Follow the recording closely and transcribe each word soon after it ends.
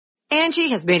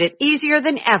Angie has made it easier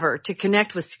than ever to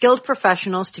connect with skilled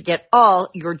professionals to get all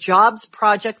your jobs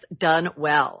projects done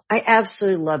well. I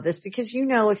absolutely love this because,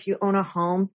 if you own a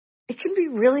home, it can be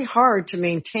really hard to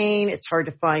maintain. It's hard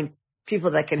to find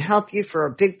people that can help you for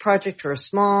a big project or a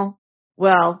small.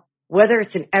 Well, whether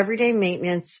it's in everyday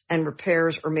maintenance and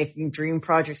repairs or making dream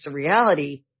projects a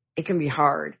reality, it can be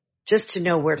hard just to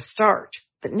know where to start.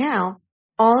 But now,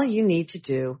 all you need to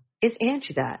do is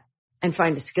Angie that and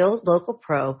find a skilled local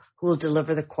pro who will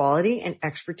deliver the quality and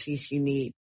expertise you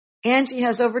need. Angie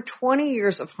has over 20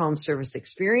 years of home service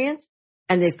experience,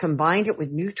 and they've combined it with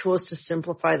new tools to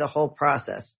simplify the whole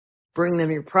process. Bring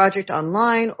them your project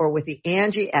online or with the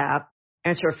Angie app,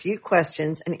 answer a few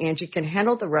questions, and Angie can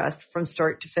handle the rest from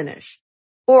start to finish.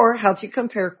 Or help you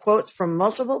compare quotes from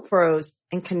multiple pros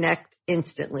and connect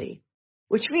instantly,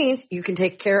 which means you can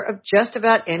take care of just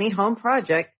about any home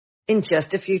project in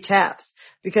just a few taps.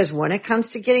 Because when it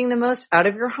comes to getting the most out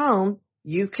of your home,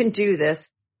 you can do this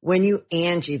when you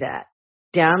Angie that.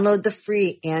 Download the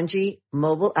free Angie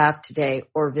mobile app today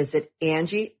or visit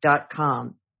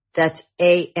Angie.com. That's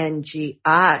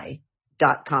ANGI.com.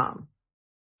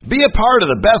 Be a part of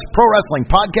the best pro wrestling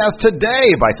podcast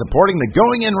today by supporting the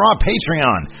Going In Raw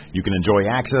Patreon. You can enjoy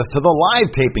access to the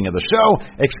live taping of the show,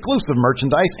 exclusive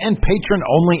merchandise, and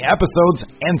patron-only episodes,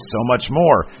 and so much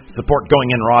more. Support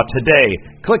Going In Raw today.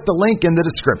 Click the link in the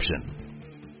description.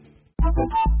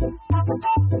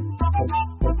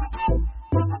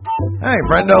 Hey,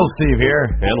 Brendo, Steve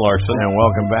here. And Larson. And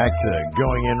welcome back to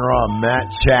Going In Raw Matt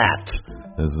Chat.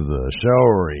 This is the show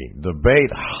where we debate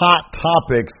hot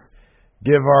topics,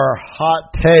 give our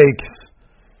hot takes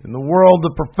in the world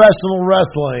of professional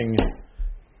wrestling.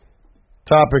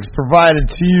 Topics provided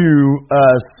to you,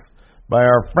 us, by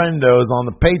our friendos on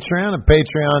the Patreon at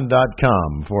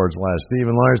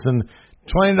patreon.com/Steven Larson.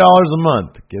 $20 a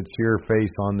month gets your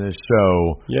face on this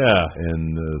show. Yeah.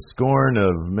 And the scorn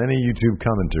of many YouTube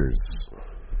commenters.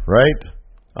 Right?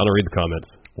 I don't read the comments.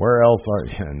 Where else are...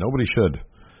 Yeah, nobody should.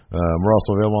 We're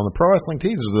also available on the Pro Wrestling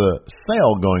Tees. There's a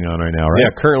sale going on right now, right?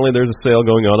 Yeah, currently there's a sale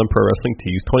going on Pro Wrestling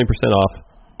Tees. 20% off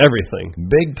everything.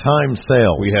 Big time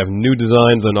sales. We have new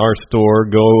designs on our store.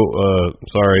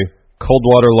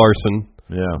 Coldwater Larson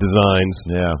Designs.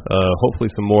 Yeah.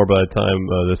 Hopefully some more by the time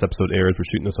this episode airs.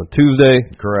 We're shooting this on Tuesday.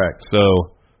 Correct.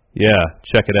 So, yeah,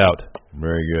 check it out.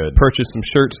 Very good. Purchase some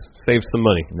shirts, save some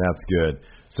money. That's good.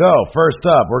 So, first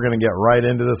up, we're going to get right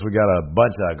into this. We got a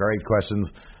bunch of great questions.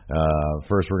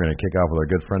 First, we're going to kick off with our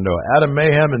good friendo Adam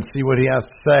Mayhem and see what he has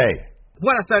to say.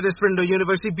 Buenas tardes, friendo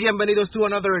University. Bienvenidos to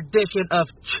another edition of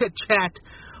Chit Chat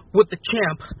with the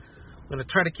Champ. I'm going to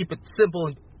try to keep it simple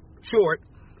and short.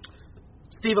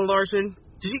 Steven Larson,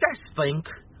 do you guys think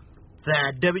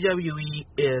that WWE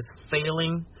is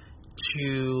failing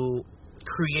to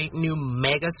create new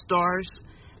megastars?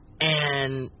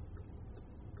 And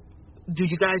do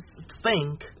you guys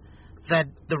think that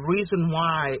the reason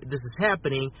why this is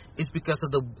happening is because of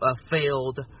the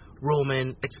failed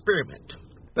Roman experiment?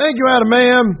 Thank you, Adam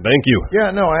Mayhem. Thank you.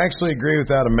 Yeah, no, I actually agree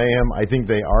with Adam Mayhem. I think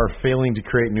they are failing to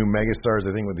create new megastars.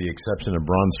 I think with the exception of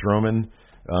Braun Strowman,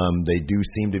 they do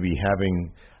seem to be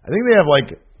having. I think they have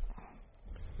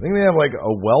like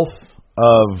a wealth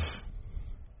of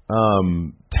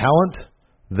talent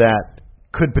that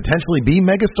could potentially be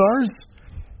megastars.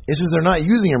 It's just they're not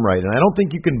using them right, and I don't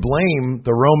think you can blame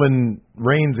the Roman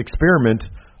Reigns experiment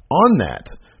on that.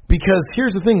 Because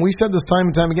here's the thing, we said this time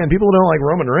and time again, people who don't like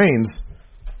Roman Reigns,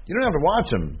 you don't have to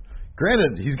watch him.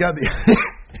 Granted, he's got the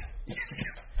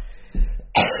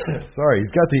he's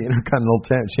got the Intercontinental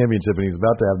Championship, and he's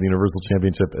about to have the Universal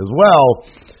Championship as well.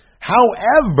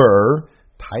 However,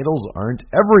 titles aren't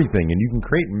everything, and you can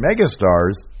create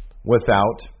megastars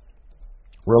without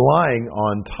relying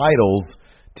on titles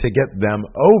to get them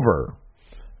over.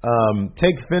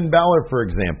 Take Finn Balor, for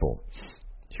example.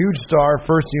 Huge star,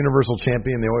 first Universal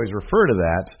Champion, they always refer to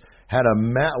that. Had a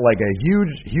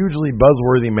hugely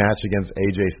buzzworthy match against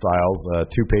AJ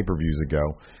Styles 2 pay-per-views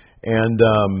ago. And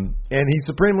he's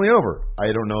supremely over.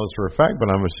 I don't know this for a fact, but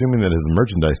I'm assuming that his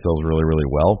merchandise sells really, really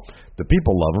well. The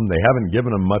people love him. They haven't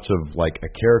given him much of like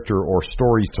a character or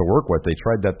stories to work with. They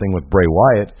tried that thing with Bray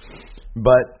Wyatt.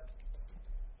 But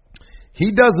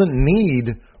he doesn't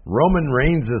need Roman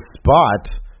Reigns' spot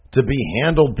to be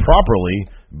handled properly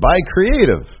by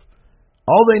creative.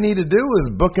 All they need to do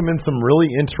is book him in some really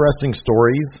interesting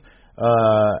stories,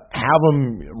 have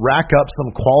him rack up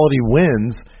some quality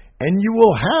wins, and you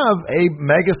will have a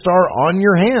megastar on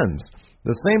your hands.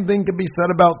 The same thing could be said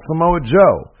about Samoa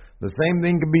Joe. The same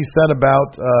thing could be said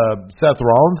about Seth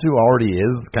Rollins, who already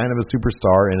is kind of a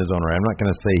superstar in his own right. I'm not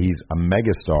going to say he's a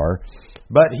megastar,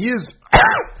 but he is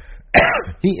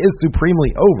he is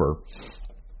supremely over.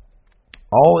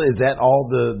 Is that all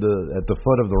at the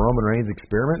foot of the Roman Reigns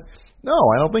experiment? No,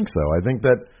 I don't think so. I think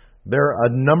that there are a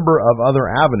number of other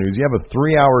avenues. You have a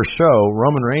 3-hour show.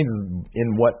 Roman Reigns is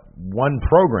in one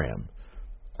program.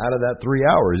 Out of that 3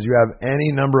 hours, you have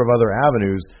any number of other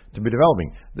avenues to be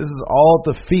developing. This is all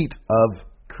at the feet of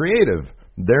creative.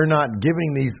 They're not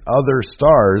giving these other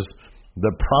stars the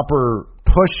proper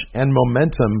push and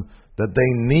momentum that they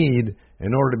need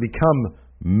in order to become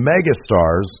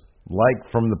megastars, like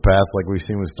from the past, like we've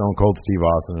seen with Stone Cold Steve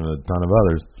Austin and a ton of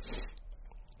others.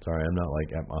 Sorry, I'm not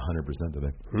at 100%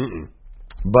 today.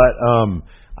 But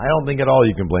I don't think at all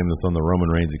you can blame this on the Roman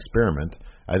Reigns experiment.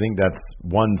 I think that's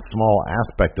one small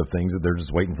aspect of things that they're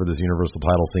just waiting for this Universal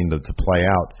title scene to play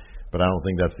out. But I don't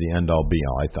think that's the end-all,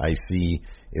 be-all. I see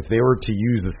if they were to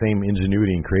use the same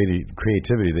ingenuity and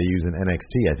creativity they use in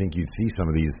NXT, I think you'd see some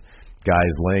of these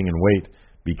guys laying in wait,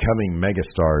 becoming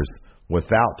megastars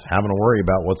without having to worry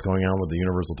about what's going on with the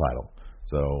Universal title.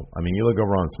 So, I mean, you look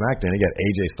over on SmackDown, you got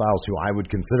AJ Styles, who I would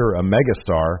consider a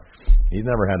megastar. He's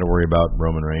never had to worry about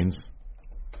Roman Reigns.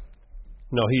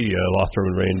 No, he lost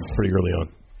Roman Reigns pretty early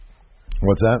on.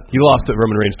 What's that? He lost to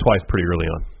Roman Reigns twice pretty early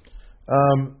on.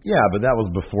 Yeah, but that was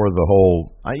before the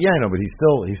whole. Yeah, I know, but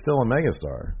he's still a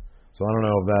megastar. So I don't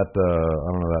know if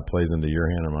that plays into your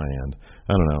hand or my hand.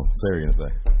 I don't know. Say what you're gonna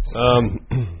say.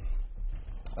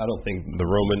 I don't think the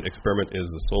Roman experiment is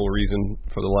the sole reason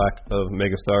for the lack of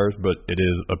megastars, but it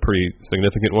is a pretty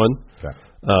significant one. Okay.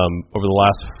 Over the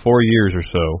last 4 years or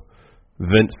so,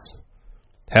 Vince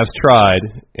has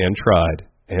tried and tried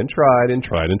and tried and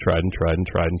tried and tried and tried and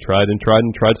tried and tried and tried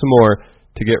and tried some more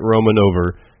to get Roman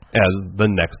over as the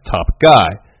next top guy,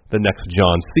 the next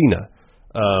John Cena.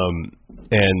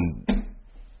 And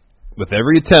with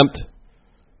every attempt,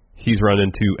 he's run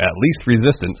into at least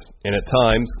resistance and at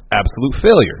times absolute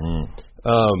failure.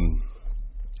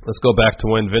 Let's go back to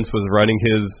when Vince was writing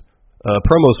his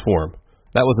promos for him.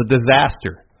 That was a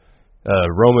disaster.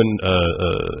 Roman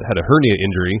had a hernia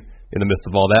injury in the midst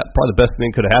of all that. Probably the best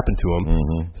thing could have happened to him.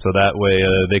 So that way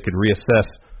they could reassess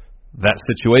that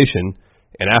situation.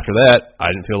 And after that, I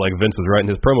didn't feel like Vince was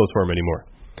writing his promos for him anymore.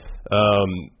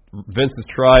 Vince has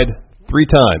tried 3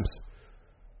 times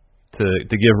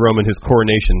to give Roman his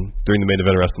coronation during the main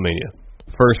event of WrestleMania.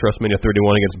 First, WrestleMania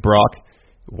 31 against Brock.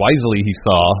 Wisely, he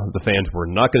saw the fans were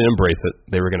not going to embrace it.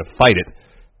 They were going to fight it.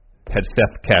 Had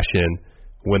Seth cash in,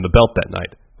 win the belt that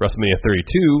night. WrestleMania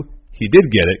 32, he did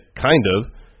get it, kind of,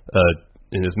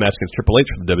 in his match against Triple H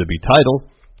for the WWE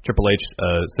title. Triple H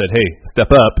said, hey,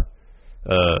 step up.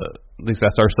 At least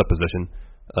that's our supposition.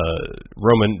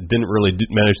 Roman didn't really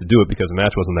manage to do it because the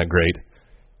match wasn't that great.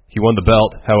 He won the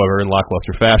belt, however, in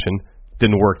lackluster fashion.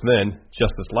 Didn't work then.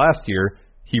 Just this last year,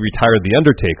 he retired The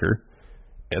Undertaker.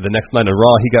 And the next night on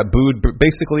Raw, he got booed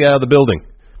basically out of the building.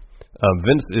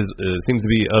 Vince seems to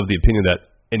be of the opinion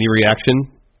that any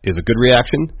reaction is a good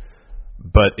reaction.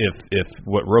 But if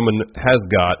what Roman has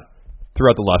got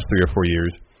throughout the last 3 or 4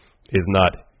 years is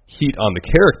not heat on the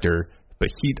character, but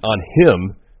heat on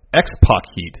him, X-Pac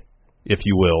heat, if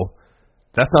you will,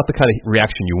 that's not the kind of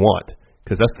reaction you want.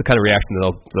 Because that's the kind of reaction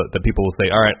that people will say,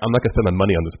 all right, I'm not going to spend my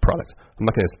money on this product. I'm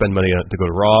not going to spend money to go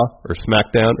to Raw or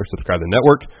SmackDown or subscribe to the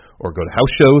network or go to house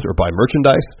shows or buy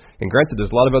merchandise. And granted, there's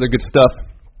a lot of other good stuff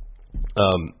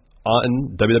on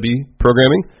WWE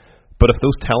programming, but if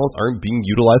those talents aren't being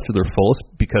utilized to their fullest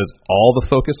because all the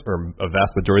focus or a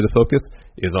vast majority of the focus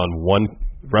is on one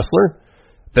wrestler,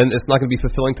 then it's not going to be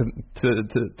fulfilling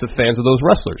to fans of those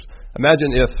wrestlers.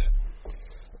 Imagine if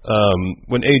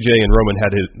when AJ and Roman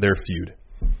had their feud,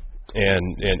 and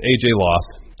AJ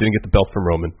lost, didn't get the belt from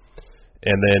Roman,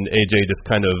 and then AJ just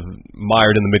kind of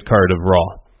mired in the mid-card of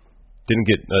Raw, didn't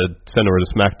get sent over to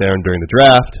SmackDown during the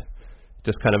draft,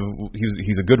 just kind of,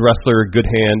 he's a good wrestler, good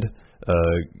hand,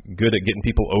 good at getting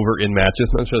people over in matches,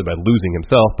 not necessarily by losing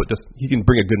himself, but just he can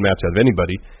bring a good match out of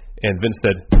anybody, and Vince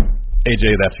said,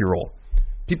 AJ, that's your role.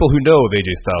 People who know of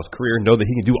AJ Styles' career know that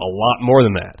he can do a lot more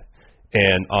than that.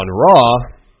 And on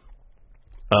Raw,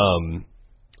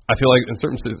 I feel like in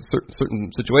certain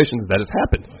situations that has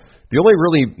happened. The only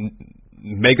really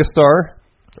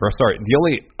the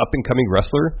only up-and-coming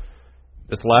wrestler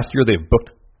this last year they've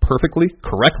booked perfectly,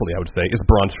 correctly, I would say, is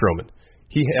Braun Strowman.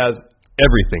 He has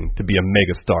everything to be a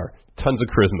megastar. Tons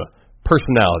of charisma,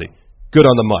 personality, good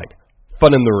on the mic,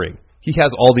 fun in the ring. He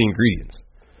has all the ingredients.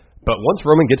 But once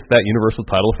Roman gets that Universal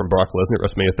title from Brock Lesnar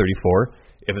at WrestleMania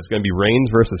 34, if it's going to be Reigns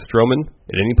versus Strowman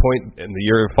at any point in the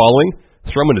year following,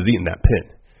 Strowman is eating that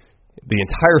pin. The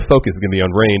entire focus is going to be on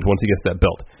Reigns once he gets that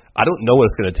belt. I don't know what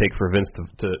it's going to take for Vince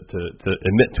to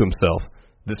admit to himself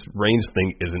this Reigns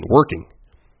thing isn't working.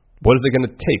 What is it going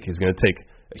to take? Is it going to take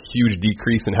a huge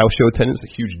decrease in house show attendance,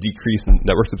 a huge decrease in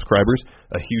network subscribers,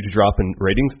 a huge drop in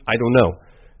ratings? I don't know.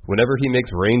 Whenever he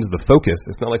makes Reigns the focus,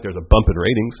 it's not like there's a bump in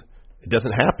ratings. It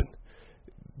doesn't happen.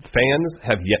 Fans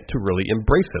have yet to really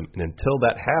embrace him, and until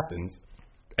that happens,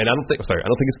 and I don't know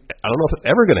if it's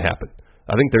ever going to happen.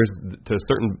 I think there's, to a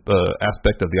certain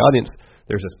aspect of the audience,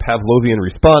 there's this Pavlovian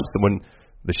response that when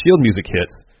the Shield music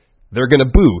hits, they're going to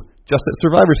boo, just at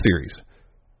Survivor Series.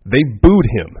 They booed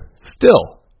him,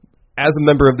 still, as a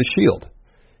member of the Shield.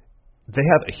 They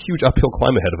have a huge uphill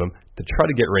climb ahead of them to try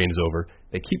to get Reigns over.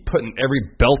 They keep putting every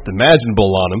belt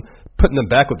imaginable on him, putting them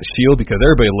back with the Shield because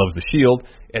everybody loves the Shield,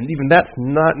 and even that's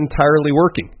not entirely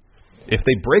working. If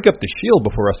they break up the Shield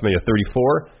before WrestleMania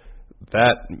 34,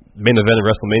 that main event of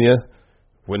WrestleMania,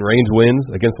 when Reigns wins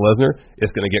against Lesnar,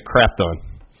 it's going to get crapped on.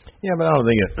 Yeah, but I don't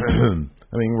think it.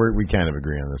 I mean, we kind of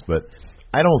agree on this, but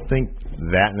I don't think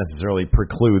that necessarily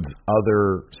precludes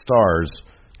other stars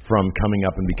from coming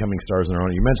up and becoming stars on their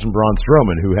own. You mentioned Braun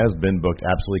Strowman, who has been booked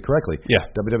absolutely correctly. Yeah.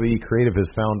 WWE Creative has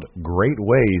found great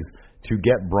ways to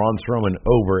get Braun Strowman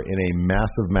over in a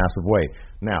massive, massive way.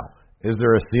 Now, is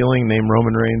there a ceiling named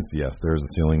Roman Reigns? Yes, there is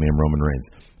a ceiling named Roman Reigns.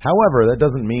 However, that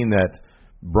doesn't mean that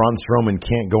Braun Strowman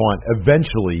can't go on.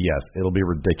 Eventually, yes, it'll be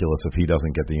ridiculous if he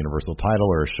doesn't get the Universal title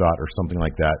or a shot or something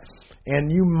like that.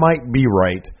 And you might be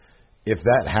right. If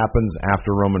that happens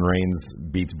after Roman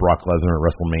Reigns beats Brock Lesnar at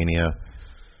WrestleMania,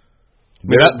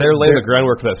 they're laying the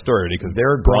groundwork for that story because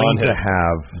they're going to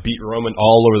have beat Roman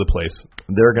all over the place.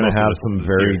 They're going to have some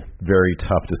very, very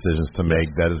tough decisions to make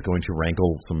that is going to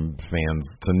rankle some fans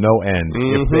to no end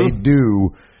if they do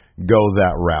go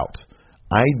that route.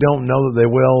 I don't know that they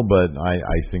will, but I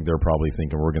think they're probably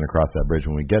thinking we're going to cross that bridge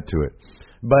when we get to it.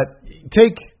 But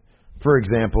take, for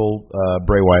example,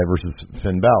 Bray Wyatt versus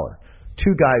Finn Balor.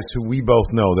 Two guys who we both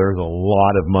know there's a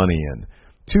lot of money in.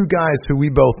 Two guys who we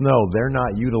both know they're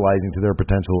not utilizing to their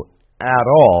potential at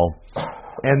all.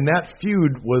 And that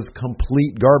feud was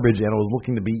complete garbage, and it was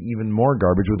looking to be even more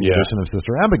garbage with the addition of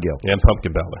Sister Abigail. And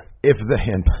Pumpkin Balor.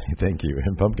 Thank you,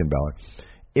 and Pumpkin Balor.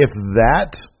 If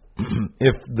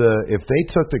they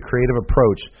took the creative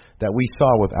approach that we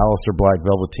saw with Aleister Black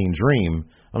Velveteen Dream,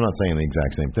 I'm not saying the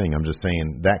exact same thing. I'm just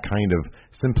saying that kind of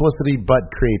simplicity but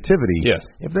creativity. Yes.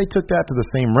 If they took that to the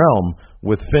same realm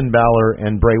with Finn Balor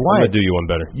and Bray Wyatt, I'm gonna do you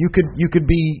one better. You could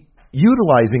be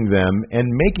utilizing them and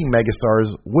making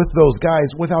megastars with those guys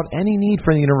without any need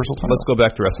for the Universal title. Let's go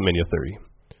back to WrestleMania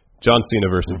 30. John Cena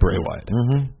versus Bray Wyatt.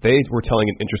 They were telling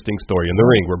an interesting story in the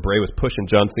ring where Bray was pushing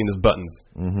John Cena's buttons,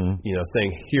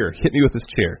 saying, "Here, hit me with this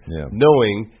chair,"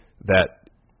 knowing that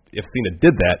if Cena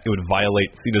did that, it would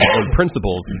violate Cena's own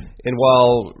principles. And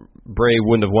while Bray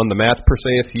wouldn't have won the match per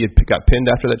se if he had got pinned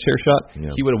after that chair shot,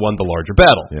 he would have won the larger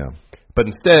battle. Yeah. But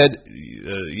instead,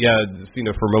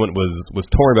 Cena for a moment was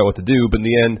torn about what to do, but in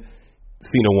the end,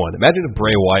 Cena won. Imagine if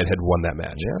Bray Wyatt had won that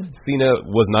match. Yeah. Cena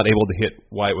was not able to hit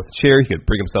Wyatt with the chair. He could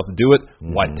bring himself to do it.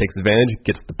 Wyatt takes advantage,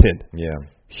 gets the pin. Yeah.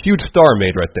 Huge star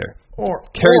made right there.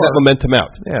 Carry that momentum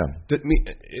out. Yeah.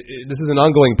 This is an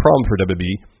ongoing problem for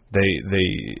WWE. They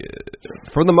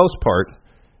for the most part,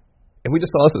 and we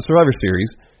just saw this at Survivor Series,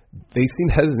 they seem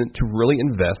hesitant to really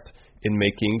invest in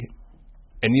making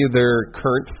any of their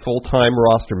current full-time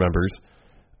roster members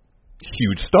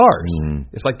huge stars.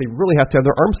 It's like they really have to have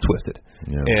their arms twisted.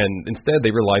 Yeah. And instead,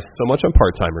 they rely so much on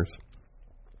part-timers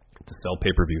to sell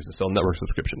pay-per-views, to sell network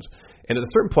subscriptions. And at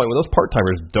a certain point, when those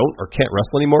part-timers don't or can't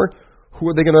wrestle anymore, who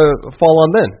are they going to fall on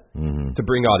then to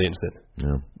bring audience in?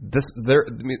 Yeah.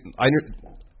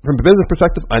 From a business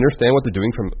perspective, I understand what they're doing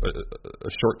from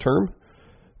a short term,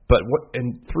 but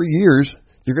in 3 years,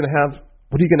 you're going to have.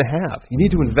 What are you going to have? You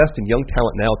need to invest in young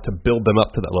talent now to build them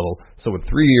up to that level. So in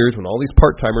 3 years, when all these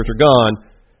part-timers are gone,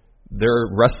 they're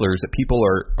wrestlers that people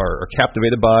are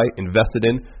captivated by, invested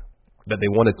in, that they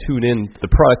want to tune in to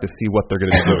the product to see what they're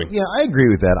going to be doing. Yeah, I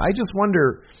agree with that. I just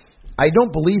wonder, I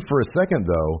don't believe for a second,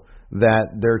 though,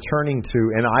 that they're turning to,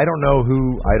 and I don't know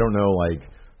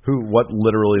what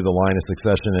literally the line of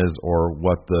succession is or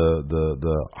what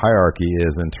the hierarchy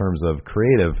is in terms of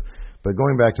creative. But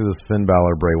going back to this Finn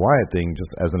Balor Bray Wyatt thing,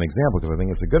 just as an example, because I think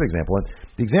it's a good example. And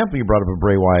the example you brought up of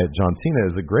Bray Wyatt, John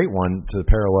Cena, is a great one to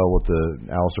parallel with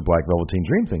the Aleister Black Velveteen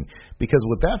Dream thing. Because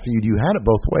with that feud, you had it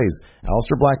both ways.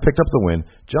 Aleister Black picked up the win.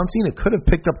 John Cena could have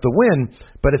picked up the win,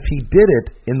 but if he did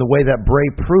it in the way that Bray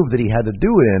proved that he had to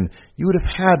do it in, you would have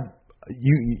had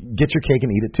you get your cake and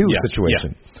eat it too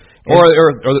situation. Yeah.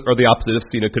 Or the opposite, if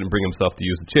Cena couldn't bring himself to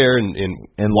use the chair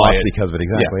and lost because of it.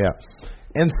 Exactly.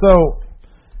 Yeah. And so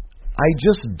I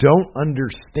just don't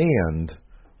understand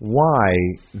why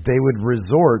they would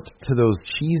resort to those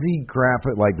cheesy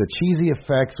graphic, like the cheesy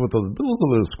effects with the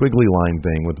little squiggly line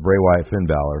thing with Bray Wyatt, Finn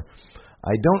Balor,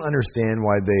 I don't understand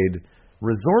why they'd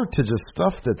resort to just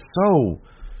stuff that's so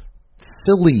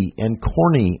silly and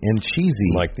corny and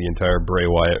cheesy. Like the entire Bray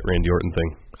Wyatt, Randy Orton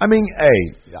thing. I mean,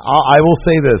 hey, I will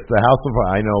say this. The House of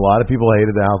I know a lot of people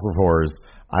hated the House of Horrors.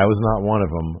 I was not one of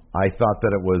them. I thought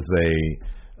that it was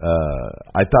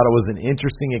an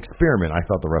interesting experiment. I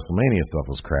thought the WrestleMania stuff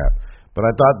was crap. But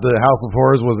I thought the House of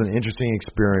Horrors was an interesting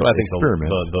experiment. But I think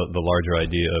the larger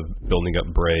idea of building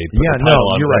up Bray. Yeah, no,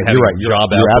 you're right. You're right. You're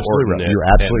absolutely right. You're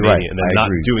absolutely right. And then not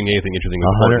doing anything interesting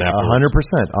with Orton afterwards.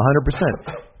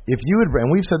 100%. If you had,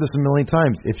 and we've said this a million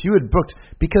times, if you had booked,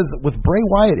 because with Bray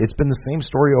Wyatt, it's been the same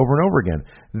story over and over again.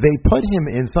 They put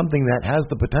him in something that has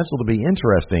the potential to be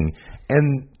interesting,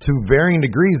 and to varying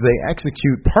degrees, they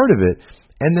execute part of it,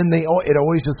 and then it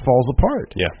always just falls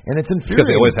apart. Yeah, and it's infuriating because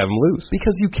they always have him lose.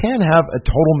 Because you can have a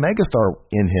total megastar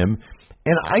in him,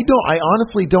 and I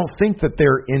honestly don't think that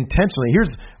they're intentionally.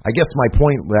 Here's, I guess, my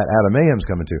point that Adam Mayhem's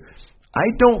coming to. I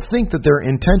don't think that they're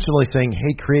intentionally saying,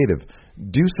 "Hey, creative,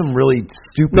 do some really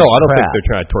stupid No, I don't crap." think they're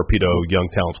trying to torpedo young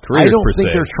talent's careers. I don't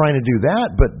think they're trying to do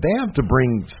that, but they have to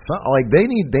bring they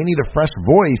need a fresh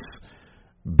voice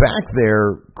back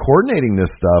there coordinating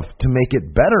this stuff to make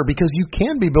it better, because you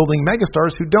can be building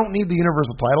megastars who don't need the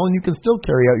Universal title, and you can still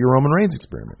carry out your Roman Reigns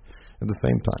experiment at the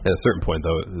same time. At a certain point,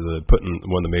 though, putting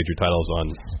one of the major titles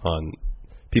on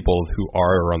people who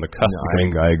are on the cusp of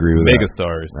being agree with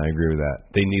megastars. I agree with that.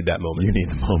 They need that moment. You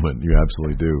need the moment. You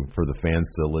absolutely do, for the fans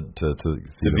to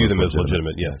view them as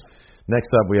legitimate. Yes. Next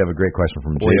up, we have a great question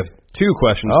from We have two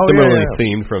questions similarly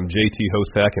themed from JT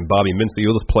Hosack and Bobby Mincy.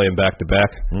 We'll just play them back to back.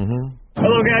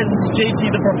 Hello guys, this is JT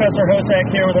the Professor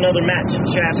Hosack here with another match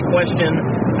chat question.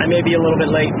 I may be a little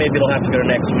bit late, maybe it'll have to go to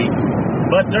next week.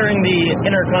 But during the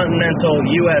Intercontinental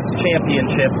U.S.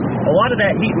 Championship, a lot of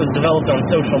that heat was developed on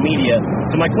social media.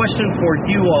 So my question for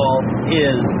you all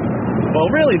is, well,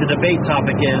 really the debate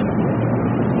topic is,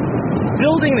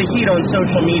 building the heat on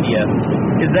social media,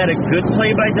 is that a good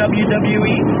play by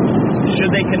WWE?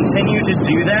 Should they continue to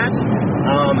do that?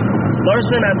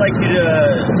 Larson, I'd like you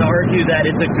to argue that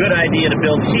it's a good idea to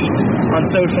build heat on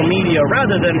social media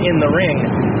rather than in the ring.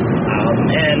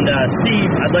 And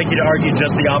Steve, I'd like you to argue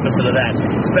just the opposite of that.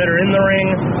 It's better in the ring,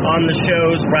 on the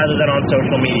shows, rather than on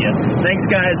social media. Thanks,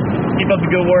 guys. Keep up the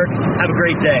good work. Have a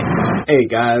great day. Hey,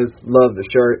 guys. Love the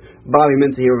shirt. Bobby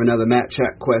Mincy here with another Matt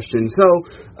Chat question. So,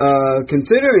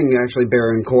 considering actually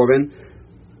Baron Corbin,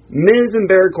 Miz and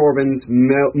Baron Corbin's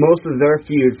most of their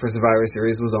feud for Survivor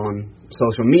Series was on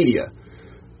social media.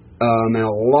 And a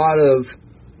lot of,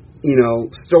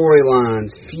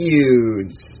 storylines,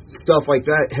 feuds, stuff like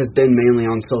that has been mainly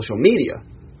on social media.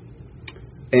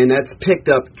 And that's picked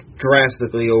up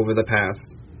drastically over the past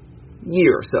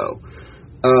year or so.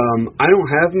 I don't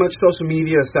have much social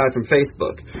media aside from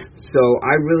Facebook. So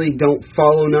I really don't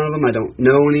follow none of them. I don't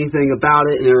know anything about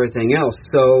it and everything else.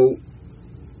 So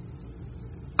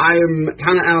I'm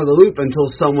kind of out of the loop until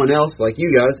someone else, like you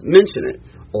guys, mention it.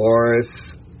 Or if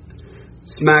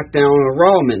SmackDown or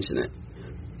Raw mention it.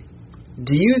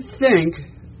 Do you think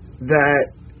that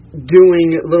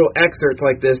doing little excerpts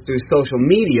like this through social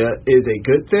media is a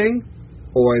good thing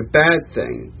or a bad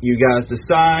thing? You guys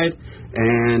decide,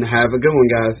 and have a good one,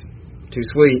 guys. Too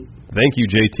sweet. Thank you,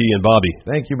 JT and Bobby.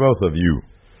 Thank you, both of you.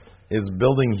 Is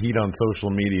building heat on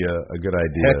social media a good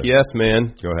idea? Heck yes,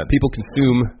 man. Go ahead. People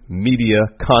consume media,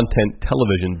 content,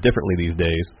 television differently these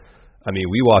days. I mean,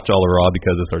 we watch all of Raw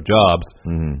because it's our jobs,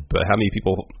 but how many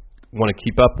people want to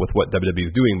keep up with what WWE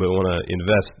is doing, but want to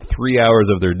invest 3 hours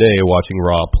of their day watching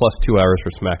Raw plus 2 hours for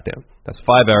SmackDown? That's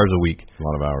 5 hours a week. A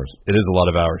lot of hours. It is a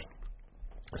lot of hours.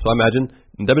 So I imagine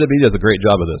WWE does a great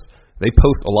job of this. They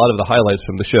post a lot of the highlights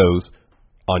from the shows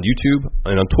on YouTube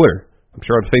and on Twitter. I'm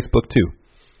sure on Facebook too.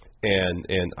 And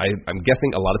I'm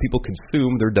guessing a lot of people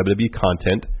consume their WWE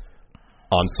content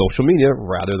on social media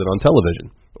rather than on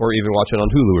television, or even watch it on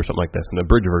Hulu or something like this in a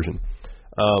bridge version.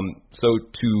 So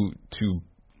to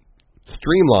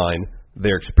streamline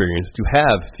their experience, to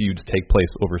have feuds take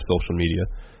place over social media,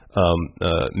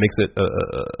 makes it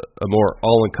a more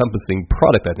all-encompassing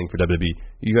product, I think, for WWE.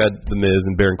 You had The Miz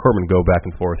and Baron Corbin go back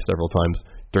and forth several times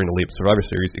during the Leap Survivor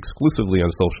Series exclusively on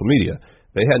social media.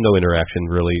 They had no interaction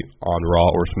really on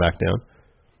Raw or SmackDown.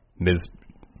 Miz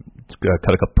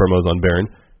cut a couple promos on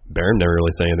Baron. Baron never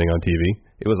really said anything on TV.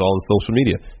 It was all on social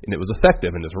media, and it was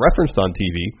effective, and it's referenced on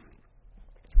TV.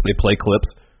 They play clips,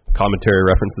 commentary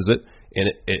references it, and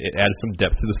it added some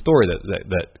depth to the story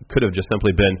that could have just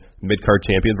simply been mid-card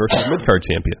champion versus mid-card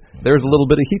champion. There's a little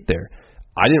bit of heat there.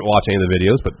 I didn't watch any of the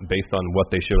videos, but based on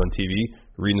what they showed on TV,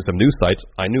 reading some news sites,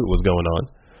 I knew it was going on.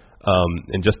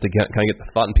 And just to kind of get the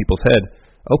thought in people's head,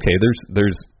 okay,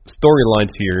 there's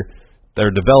storylines here that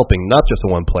are developing not just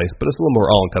in one place, but it's a little more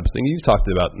all-encompassing. You've talked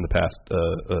about in the past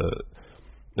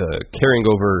carrying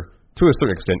over, to a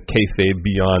certain extent, kayfabe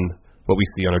beyond what we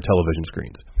see on our television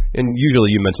screens. And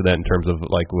usually you mention that in terms of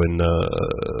like when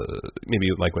maybe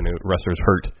like when a wrestler's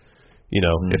hurt. You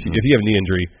know, if you have a knee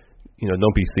injury,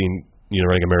 don't be seen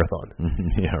running a marathon.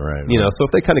 Yeah, right. So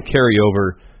if they kind of carry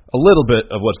over a little bit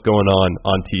of what's going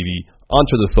on TV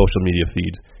onto the social media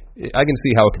feeds, I can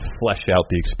see how it can flesh out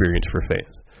the experience for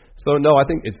fans. So no, I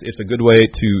think it's a good way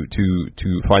to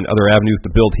find other avenues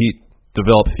to build heat,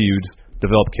 develop feuds,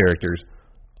 develop characters.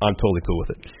 I'm totally cool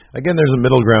with it. Again, there's a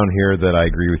middle ground here that I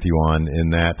agree with you on, in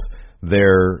that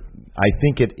I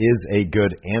think it is a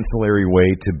good ancillary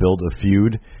way to build a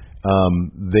feud.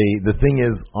 The thing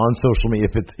is, on social media,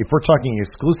 if we're talking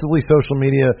exclusively social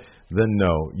media, then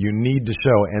no, you need to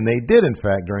show, and they did, in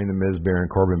fact, during the Miz Baron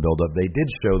Corbin build-up, they did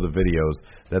show the videos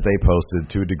that they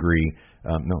posted to a degree.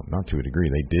 No, not to a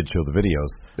degree. They did show the videos.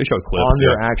 They showed clips on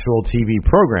their actual TV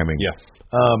programming. Yeah.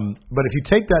 But if you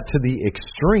take that to the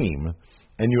extreme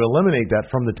and you eliminate that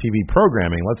from the TV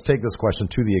programming, let's take this question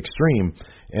to the extreme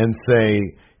and say,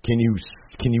 can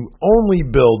you only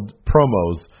build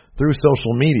promos through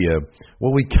social media?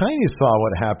 Well, we kind of saw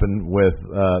what happened with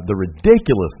the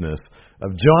ridiculousness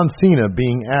of John Cena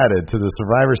being added to the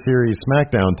Survivor Series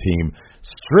SmackDown team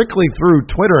strictly through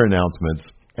Twitter announcements,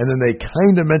 and then they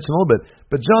kind of mentioned a little bit,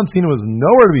 but John Cena was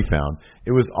nowhere to be found.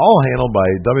 It was all handled by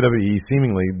WWE,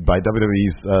 seemingly by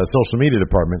WWE's social media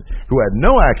department, who had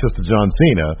no access to John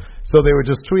Cena, so they would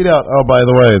just tweet out, oh, by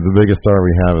the way, the biggest star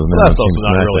we have is now That's also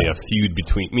not really a feud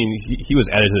between. I mean, he was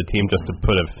added to the team just to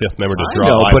put a fifth member to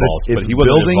draw eyeballs, but he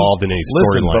wasn't involved in any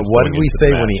storylines. But what did we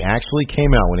say when he actually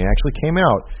came out? When he actually came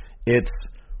out,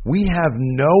 we have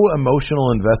no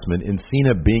emotional investment in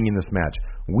Cena being in this match.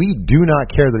 We do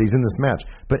not care that he's in this match.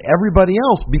 But everybody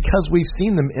else, because we've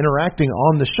seen them interacting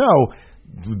on the show,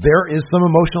 there is some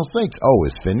emotional stakes. Oh,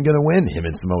 is Finn going to win? Him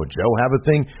and Samoa Joe have a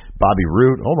thing. Bobby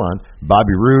Roode, hold on.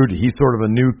 Bobby Roode, he's sort of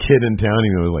a new kid in town.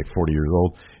 He was like 40 years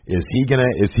old. Is he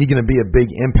gonna be a big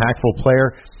impactful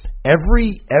player?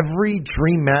 Every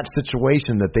dream match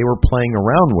situation that they were playing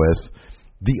around with,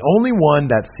 the only one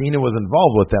that Cena was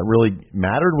involved with that really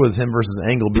mattered was him versus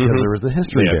Angle, because there was a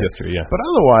history there. Yeah. But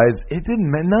otherwise,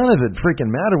 none of it freaking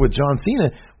mattered with John Cena.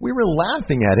 We were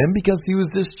laughing at him because he was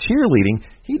just cheerleading.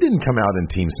 He didn't come out in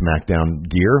Team SmackDown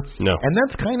gear. No. And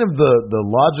that's kind of the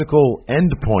logical end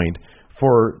point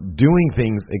for doing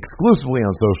things exclusively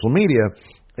on social media,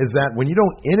 is that when you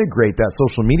don't integrate that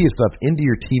social media stuff into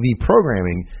your TV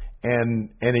programming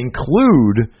and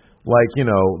include, like,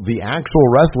 the actual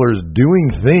wrestlers doing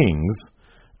things,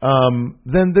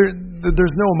 then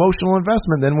there's no emotional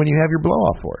investment then when you have your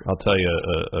blow-off for it. I'll tell you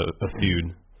a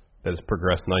feud that has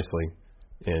progressed nicely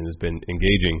and has been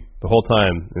engaging the whole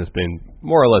time, and it's been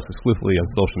more or less exclusively on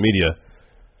social media.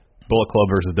 Bullet Club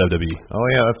versus WWE. Oh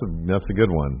yeah, that's a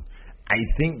good one. I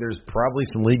think there's probably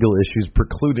some legal issues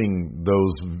precluding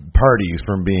those parties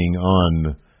from being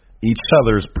on each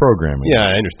other's programming. Yeah,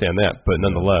 I understand that, but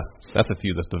nonetheless, that's a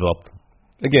feud that's developed,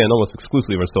 again, almost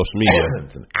exclusively on social media.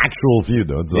 It's an actual feud,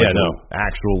 though. It's like an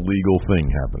actual legal thing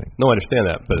happening. No, I understand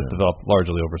that, but it's developed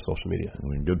largely over social media. I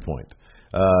mean, good point.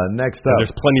 Next up.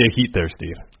 There's plenty of heat there,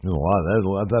 Steve. There's a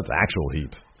lot. That's actual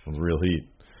heat. That's real heat.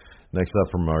 Next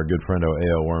up from our good friend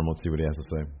A.O. Worm. Let's see what he has to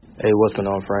say. Hey, what's going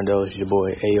on, friendo? It's your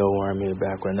boy A.O. Worm here,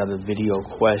 back with another video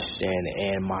question.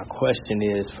 And my question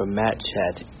is for Matt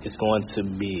Chat. It's going to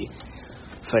be,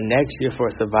 for next year for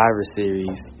Survivor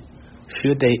Series,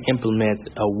 should they implement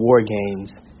a War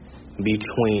Games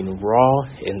between Raw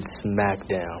and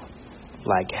SmackDown?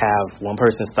 Like have one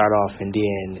person start off and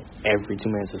then every 2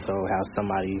 minutes or so have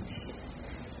somebody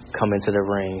come into the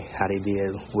ring, how they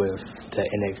did with the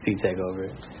NXT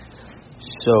TakeOver.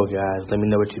 So, guys, let me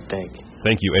know what you think.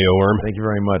 Thank you, A.O. Worm. Thank you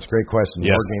very much. Great question.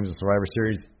 Yes. War Games and Survivor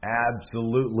Series?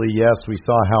 Absolutely, yes. We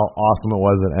saw how awesome it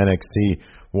was at NXT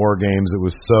War Games. It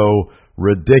was so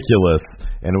ridiculous,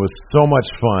 and it was so much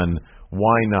fun.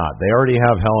 Why not? They already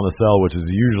have Hell in a Cell, which is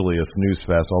usually a snooze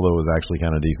fest, although it was actually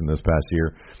kind of decent this past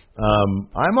year.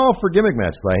 I'm all for gimmick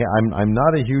matches. I'm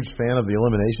not a huge fan of the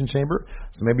Elimination Chamber,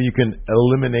 so maybe you can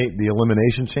eliminate the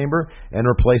Elimination Chamber and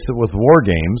replace it with War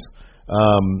Games.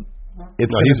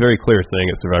 He's very clear saying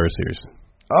it's Survivor Series.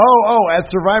 Oh, at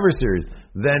Survivor Series.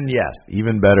 Then yes,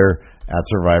 even better at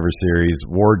Survivor Series.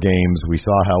 War Games, we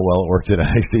saw how well it worked at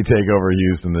NXT TakeOver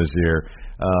Houston this year.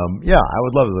 I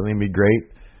would love it. I think it'd be great.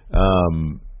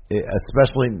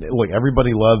 Especially, look,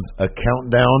 everybody loves a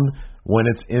countdown when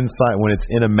it's inside, when it's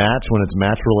in a match, when it's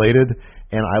match related.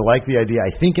 And I like the idea.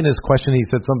 I think in his question he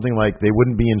said something like they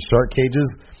wouldn't be in shark cages.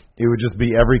 It would just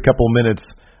be every couple minutes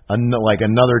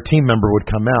another team member would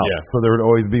come out. Yeah. So there would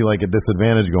always be like a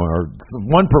disadvantage going, or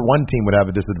one team would have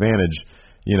a disadvantage,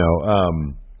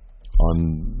 on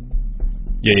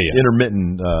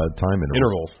intermittent time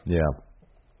intervals. Yeah.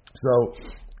 So,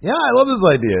 yeah, I love this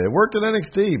idea. It worked at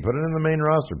NXT. Put it in the main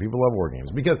roster. People love War Games.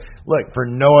 Because, look, for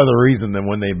no other reason than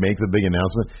when they make the big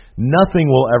announcement, nothing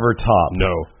will ever top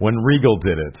when Regal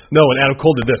did it. No, when Adam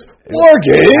Cole did this. War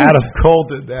Games! Adam Cole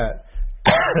did that.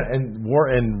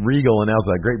 and Regal announced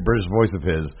that great British voice of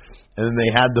his. And then they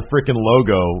had the freaking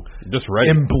logo just ready,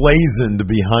 emblazoned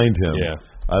behind him. Yeah.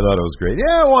 I thought it was great.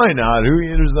 Yeah, why not?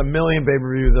 There's a million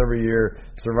pay-per-views every year.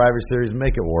 Survivor Series,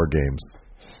 make it War Games.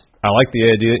 I like the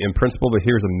idea in principle, but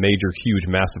here's a major, huge,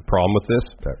 massive problem with this.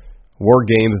 War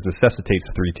Games necessitates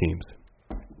 3 teams.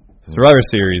 Survivor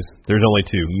Series, there's only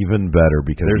 2. Even better,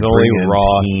 because there's only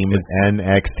Raw. Team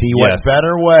NXT. What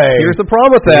better way? Here's the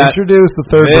problem with that. Introduce the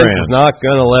third Vince brand. Vince is not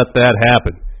going to let that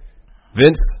happen.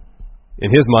 Vince,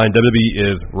 in his mind,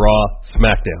 WWE is Raw,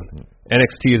 SmackDown.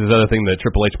 NXT is this other thing that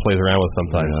Triple H plays around with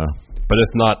sometimes. Yeah. But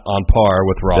it's not on par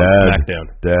with Raw and SmackDown.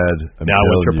 Dad, now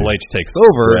when Triple H takes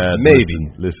over, Dad, maybe.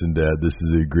 Listen, Dad, this is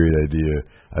a great idea.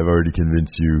 I've already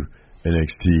convinced you.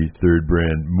 NXT, third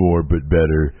brand, more but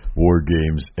better. War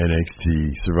Games,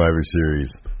 NXT, Survivor Series.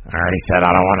 I already said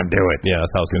I don't want to do it. Yeah, that's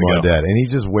how it's going to go. Dad. And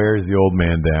he just wears the old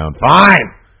man down. Fine!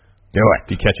 Do it.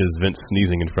 He catches Vince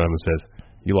sneezing in front of him and says,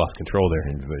 "You lost control there."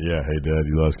 He's like, "Yeah, hey, Dad,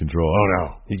 you lost control." Oh,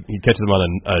 no. He catches him on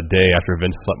a day after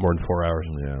Vince slept more than 4 hours.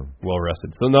 Yeah. Well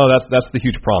rested. So, no, that's the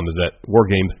huge problem is that War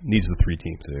Games needs the 3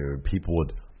 teams. Dude, people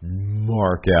would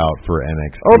mark out for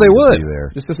NXT. Oh, they would.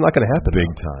 There. It's just not going to happen. Big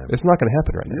time. It's not going to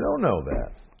happen right now. You don't know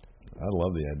that. I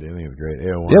love the idea. I think it's great.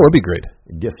 AO1. Yeah, it would be great.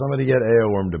 Get somebody get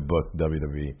AO1 to book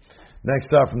WWE. Next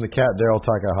up from the cat, Daryl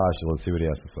Takahashi. Let's see what he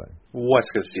has to say. What's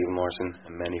good, Stephen Larson,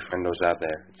 and many friendos out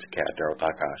there? It's the cat, Daryl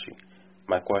Takahashi.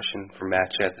 My question for Matt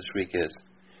Chat this week is,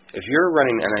 if you're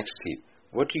running NXT,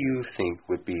 what do you think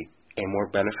would be a more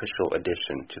beneficial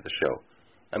addition to the show?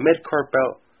 A mid-card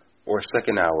belt or a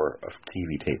second hour of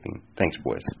TV taping? Thanks,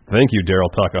 boys. Thank you,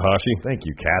 Daryl Takahashi. Thank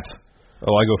you, Cat.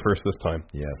 Oh, I go first this time.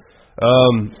 Yes.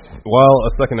 Well,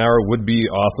 a second hour would be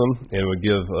awesome. It would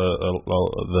give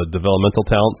the developmental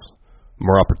talents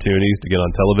more opportunities to get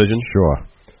on television. Sure.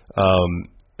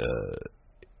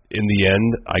 In the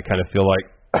end, I kind of feel like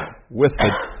with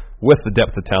the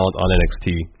depth of talent on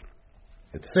NXT,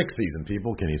 it's 6th season,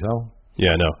 people. Can you tell?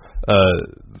 Yeah, no.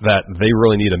 That they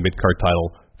really need a mid-card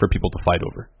title for people to fight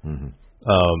over. Mm-hmm.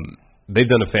 They've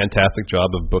done a fantastic job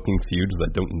of booking feuds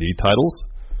that don't need titles.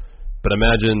 But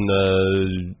imagine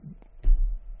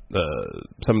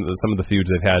some of the feuds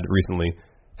they've had recently,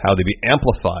 how they'd be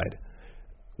amplified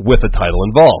with a title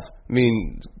involved. I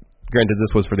mean, granted,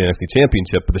 this was for the NXT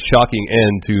Championship, but the shocking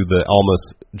end to the Almas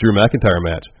Drew McIntyre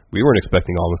match. We weren't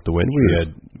expecting Almas to win.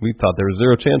 We thought there was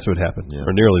zero chance it would happen,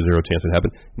 or nearly zero chance it would happen,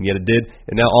 and yet it did.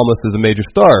 And now Almas is a major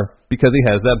star because he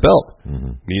has that belt.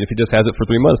 Mm-hmm. I mean, if he just has it for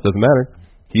 3 months, doesn't matter.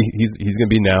 He's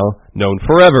going to be now known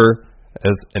forever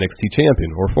as NXT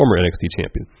champion or former NXT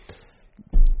champion.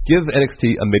 Give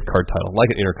NXT a mid-card title, like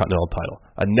an Intercontinental title,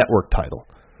 a network title,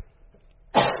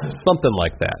 something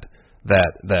like that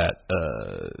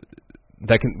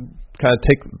can kind of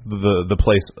take the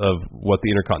place of what the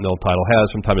Intercontinental title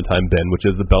has from time to time been, which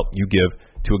is the belt you give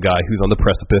to a guy who's on the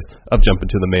precipice of jumping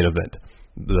to the main event,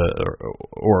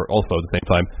 or also at the same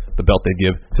time the belt they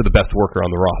give to the best worker on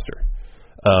the roster.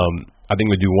 I think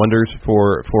it would do wonders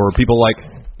for people like,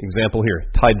 example here,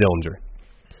 Ty Dillinger.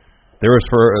 There was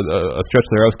for a stretch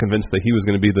there I was convinced that he was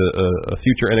going to be a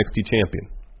future NXT champion.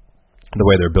 The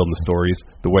way they were building the stories,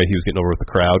 the way he was getting over with the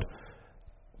crowd.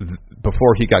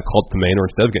 Before he got called to main, or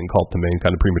instead of getting called to main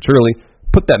kind of prematurely,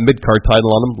 put that mid-card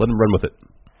title on him, let him run with it.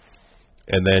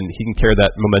 And then he can carry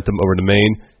that momentum over to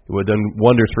main. It would have done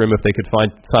wonders for him if they could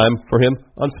find time for him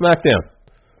on SmackDown.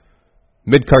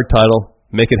 Mid-card title,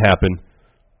 make it happen.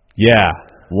 Yeah.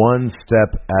 One step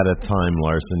at a time,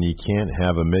 Larson. You can't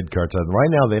have a mid-card title.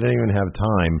 Right now, they don't even have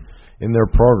time in their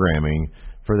programming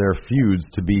for their feuds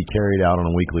to be carried out on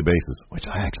a weekly basis, which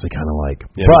I actually kind of like.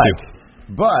 Yeah,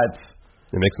 but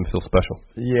it makes them feel special.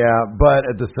 Yeah, but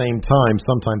at the same time,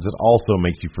 sometimes it also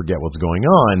makes you forget what's going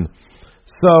on.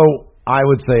 So I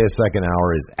would say a second hour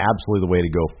is absolutely the way to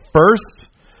go.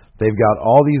 First, they've got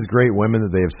all these great women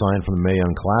that they have signed from the Mae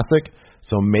Young Classic,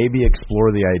 so maybe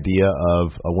explore the idea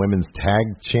of a women's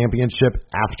tag championship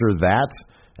after that,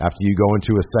 after you go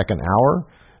into a second hour.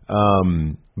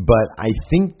 But I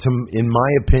think, in my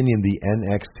opinion, the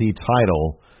NXT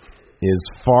title is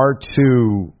far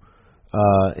too...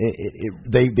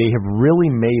 They have really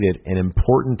made it an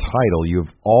important title. You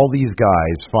have all these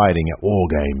guys fighting at War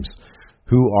Games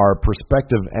who are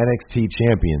prospective NXT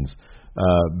champions.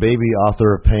 Baby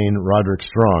Author of Pain, Roderick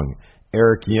Strong,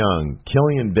 Eric Young,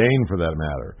 Killian Dane for that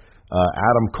matter,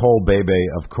 Adam Cole, Bebe,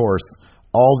 of course,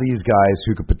 all these guys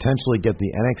who could potentially get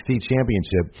the NXT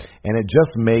championship, and it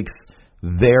just makes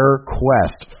their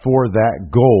quest for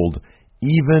that gold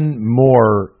even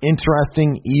more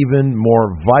interesting, even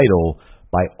more vital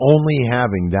by only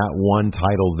having that one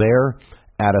title there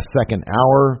at a second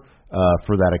hour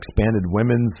for that expanded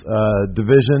women's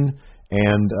division.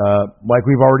 And like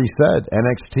we've already said,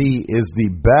 NXT is the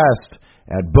best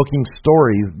at booking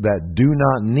stories that do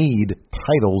not need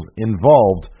titles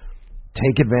involved.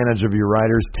 Take advantage of your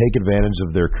writers. Take advantage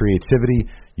of their creativity.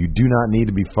 You do not need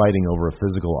to be fighting over a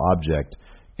physical object.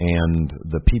 And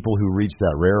the people who reach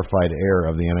that rarefied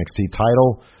air of the NXT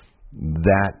title,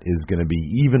 that is going to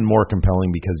be even more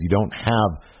compelling because you don't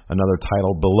have another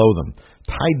title below them.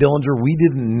 Ty Dillinger, we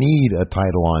didn't need a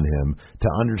title on him to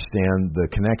understand the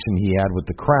connection he had with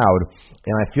the crowd.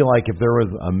 And I feel like if there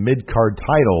was a mid-card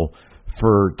title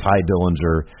for Ty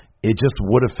Dillinger, it just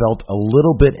would have felt a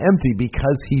little bit empty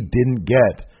because he didn't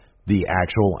get the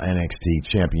actual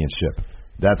NXT championship.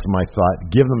 That's my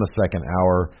thought. Give them a second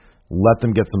hour. Let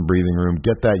them get some breathing room.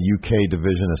 Get that UK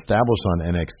division established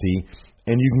on NXT.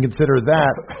 And you can consider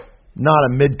that not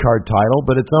a mid-card title,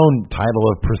 but its own title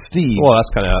of prestige. Well,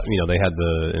 that's kind of, they had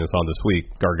and it's on this week,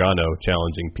 Gargano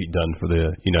challenging Pete Dunne for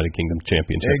the United Kingdom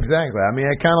Championship. Exactly. I mean,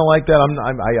 I kind of like that.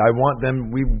 I want them,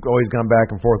 we've always gone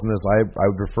back and forth on this. I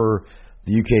would prefer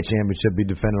the UK Championship be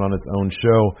defended on its own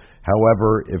show.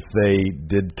 However, if they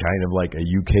did kind of like a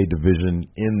UK division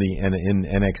in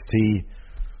NXT,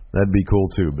 that'd be cool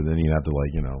too. But then you'd have to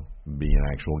be an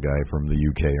actual guy from the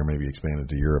UK or maybe expand it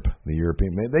to Europe.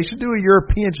 They should do a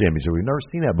European Championship. We've never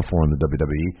seen that before in the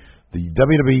WWE. The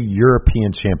WWE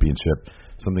European Championship,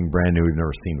 something brand new we've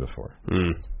never seen before.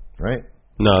 Right?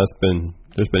 No, there's been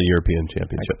a European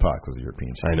Championship. X-Pac was a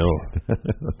European Championship. I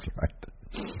know. That's right.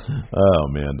 Oh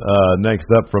man. Next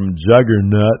up from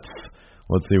Juggernuts.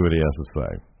 Let's see what he has to say.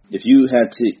 If you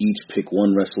had to each pick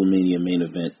one WrestleMania main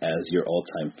event as your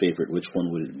all-time favorite, which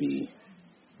one would it be?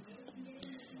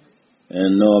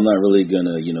 And no, I'm not really going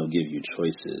to, give you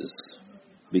choices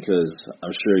because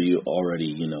I'm sure you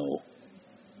already,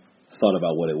 thought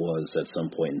about what it was at some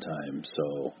point in time.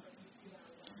 So,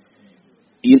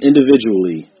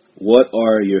 individually, what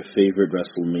are your favorite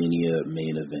WrestleMania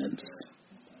main events?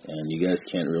 And you guys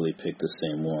can't really pick the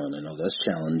same one. I know that's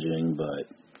challenging, but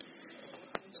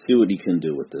see what you can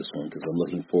do with this one because I'm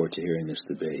looking forward to hearing this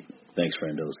debate. Thanks,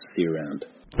 friendos. See you around.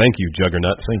 Thank you,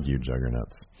 Juggernuts. Thank you,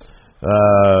 Juggernuts.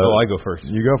 I go first.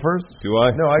 You go first? Do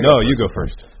I? No, you go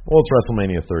first. Well, it's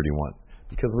WrestleMania 31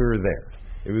 because we were there.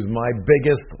 It was my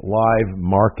biggest live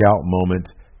mark-out moment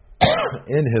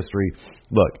in history.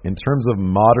 Look, in terms of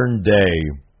modern day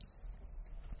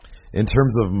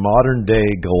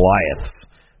Goliaths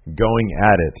going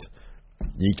at it,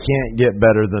 you can't get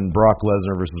better than Brock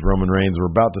Lesnar versus Roman Reigns. We're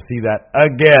about to see that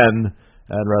again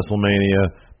at WrestleMania.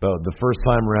 But the first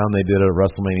time around they did it at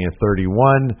WrestleMania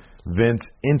 31. Vince,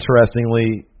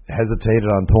 interestingly, hesitated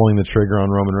on pulling the trigger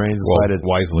on Roman Reigns. Decided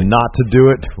wisely not to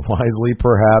do it. Wisely,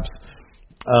 perhaps.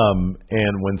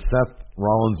 And when Seth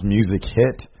Rollins' music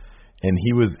hit and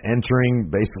he was entering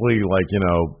basically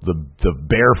the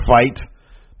bear fight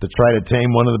to try to tame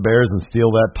one of the bears and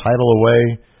steal that title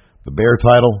away, the bear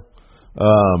title,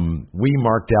 we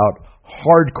marked out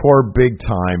hardcore big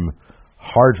time.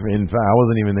 In fact, I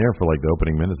wasn't even there for the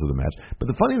opening minutes of the match. But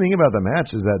the funny thing about the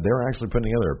match is that they were actually putting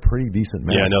together a pretty decent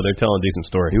match. Yeah, no, they're telling a decent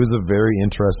story. It was a very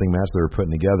interesting match they were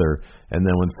putting together. And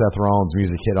then when Seth Rollins'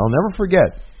 music hit, I'll never forget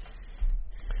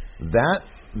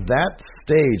that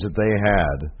stage that they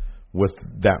had with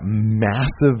that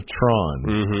massive Tron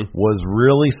was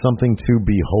really something to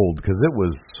behold because it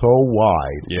was so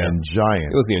wide and giant.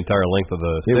 It was the entire length of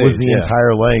the stage. It was the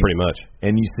entire length, pretty much.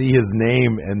 And you see his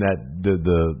name and that the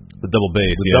double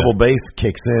bass. Double bass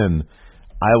kicks in.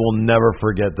 I will never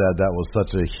forget that. That was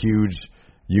such a huge,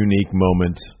 unique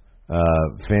moment.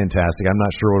 Fantastic. I'm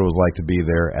not sure what it was like to be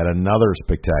there at another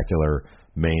spectacular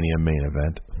Mania main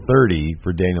event. 30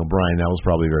 for Daniel Bryan. That was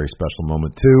probably a very special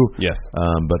moment too. Yes.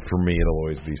 But for me, it'll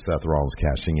always be Seth Rollins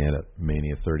cashing in at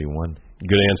Mania 31.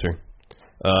 Good answer.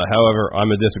 However, I'm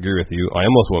going to disagree with you. I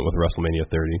almost went with WrestleMania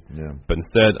 30. Yeah. But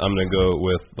instead, I'm going to go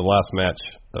with the last match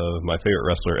of my favorite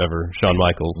wrestler ever, Shawn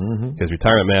Michaels. His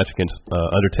retirement match against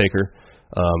Undertaker.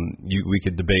 We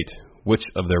could debate which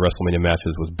of their WrestleMania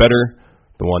matches was better,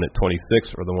 the one at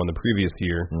 26 or the one the previous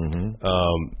year.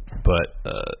 But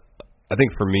I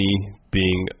think for me,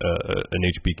 being an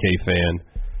HBK fan,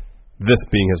 this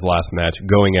being his last match,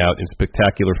 going out in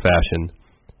spectacular fashion,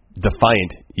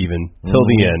 defiant even, till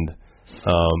the end,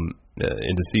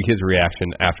 And to see his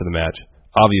reaction after the match,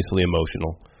 obviously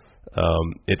emotional.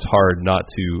 It's hard not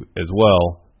to, as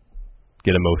well,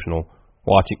 get emotional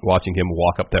watching him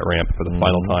walk up that ramp for the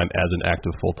final time as an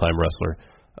active full-time wrestler.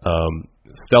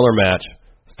 Stellar match,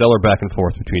 stellar back and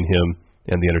forth between him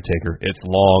and The Undertaker. It's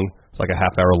long. It's like a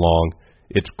half hour long.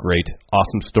 It's great.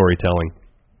 Awesome storytelling.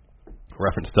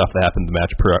 Reference stuff that happened in the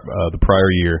match the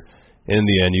prior year. In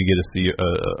the end, you get to see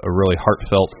a really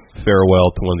heartfelt farewell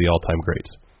to one of the all-time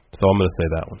greats. So I'm going to say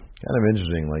that one. Kind of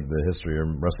interesting, like the history of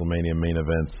WrestleMania main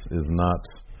events is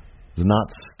not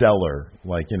stellar.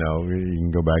 Like, you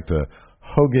can go back to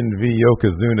Hogan v.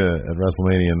 Yokozuna at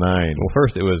WrestleMania 9. Well,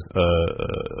 first it was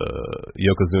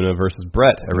Yokozuna versus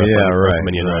Brett at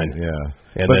WrestleMania 9.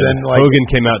 Yeah. And then Hogan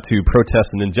came out to protest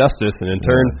an injustice, and in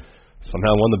turn,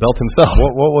 somehow won the belt himself.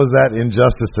 What was that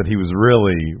injustice that he was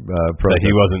really protesting? That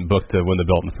he wasn't booked to win the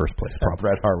belt in the first place.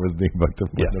 Bret Hart was being booked to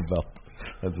win the belt.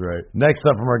 That's right. Next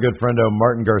up from our good friendo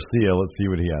Martin Garcia. Let's see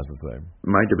what he has to say.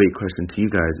 My debate question to you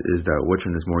guys is that which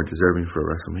one is more deserving for a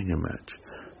WrestleMania match?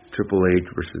 Triple H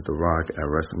versus The Rock at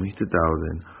WrestleMania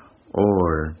 2000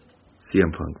 or CM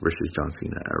Punk versus John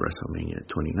Cena at WrestleMania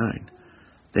 29?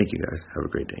 Thank you guys. Have a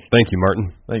great day. Thank you,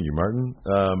 Martin. Thank you, Martin.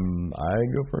 I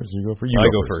go first. You go first. I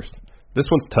go first. This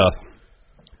one's tough.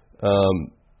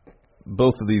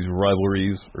 Both of these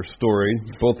rivalries are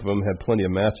storied. Both of them had plenty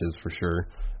of matches for sure.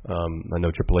 I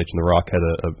know Triple H and The Rock had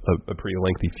a pretty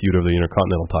lengthy feud over the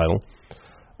Intercontinental title.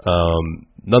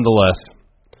 Nonetheless,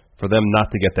 for them not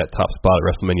to get that top spot at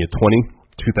WrestleMania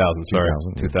 2000, sorry.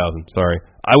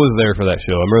 I was there for that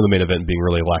show. I remember the main event being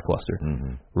really lackluster.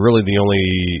 Really the only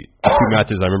two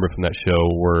matches I remember from that show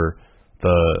were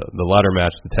the ladder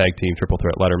match, the tag team triple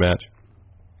threat ladder match,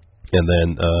 and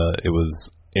then it was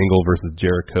Angle versus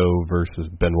Jericho versus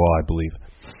Benoit, I believe.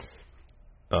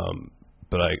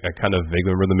 But I kind of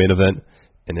vaguely remember the main event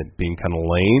and it being kind of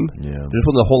lame. Yeah. There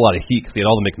wasn't a whole lot of heat because they had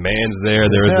all the McMahons there.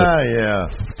 There was this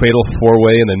fatal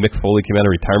four-way, and then Mick Foley came out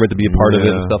of retirement to be a part of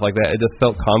it and stuff like that. It just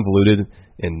felt convoluted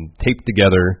and taped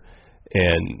together,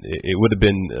 and it would have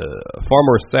been far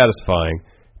more satisfying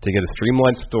to get a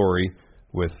streamlined story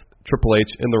with Triple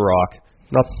H and The Rock.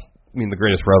 The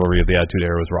greatest rivalry of the Attitude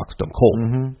Era was Rock Stone Cold.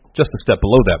 Just a step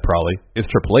below that probably is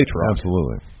Triple H Rock.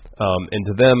 Absolutely. And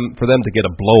for them to get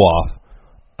a blow-off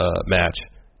match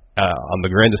on the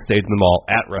grandest stage in them all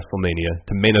at WrestleMania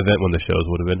to main event one of the shows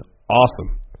would have been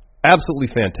awesome.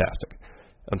 Absolutely fantastic.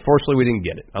 Unfortunately, we didn't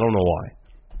get it. I don't know why.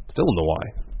 Still don't know why.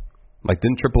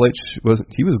 Didn't Triple H,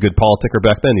 he was a good politicker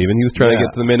back then even. He was trying to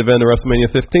get to the main event of WrestleMania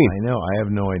 15. I know. I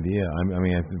have no idea.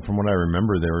 From what I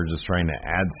remember, they were just trying to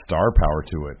add star power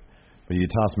to it. But you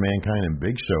toss Mankind and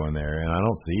Big Show in there, and I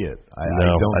don't see it. I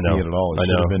don't see it at all. I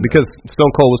know. Because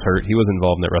Stone Cold was hurt. He wasn't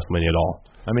involved in that WrestleMania at all.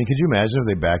 Could you imagine if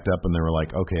they backed up and they were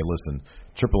like, okay, listen,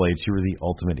 Triple H, you were the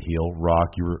ultimate heel.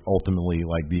 Rock, you were ultimately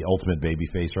like the ultimate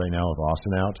babyface right now with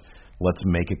Austin out. Let's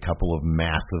make a couple of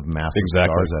massive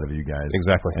stars out of you guys.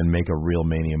 Exactly. And make a real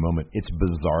Mania moment. It's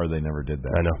bizarre they never did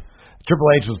that. I know.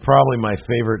 Triple H was probably my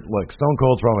favorite. Look, Stone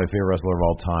Cold's probably my favorite wrestler of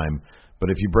all time. But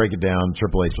if you break it down,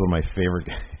 Triple H was one of my favorite.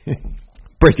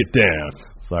 Break it down.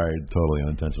 Sorry, totally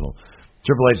unintentional.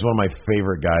 Triple H is one of my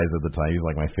favorite guys at the time. He's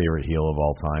like my favorite heel of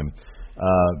all time.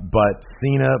 But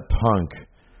Cena Punk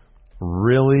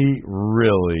really,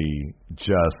 really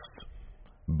just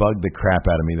bugged the crap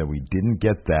out of me that we didn't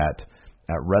get that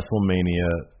at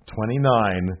WrestleMania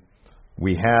 29.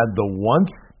 We had the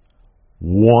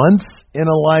once in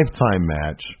a lifetime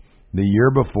match the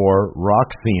year before,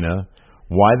 Rock Cena.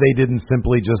 Why they didn't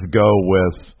simply just go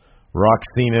with Rock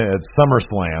Cena at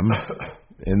SummerSlam,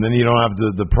 and then you don't have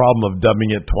the problem of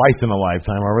dubbing it twice in a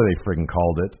lifetime, however they freaking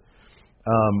called it.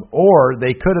 Or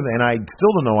they could have, and I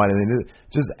still don't know why they did it,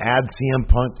 just add CM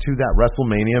Punk to that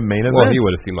WrestleMania main event. Well, he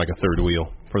would have seemed like a third wheel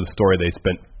for the story they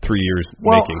spent 3 years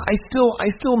making. Well,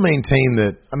 I still maintain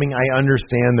that, I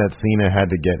understand that Cena had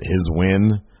to get his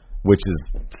win, which is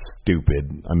stupid.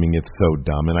 It's so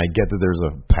dumb, and I get that there's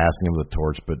a passing of the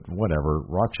torch, but whatever.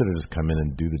 Rock should have just come in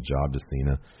and do the job to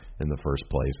Cena in the first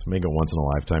place. Make it once in a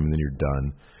lifetime, and then you're done.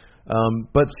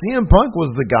 But CM Punk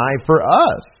was the guy for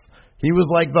us. He was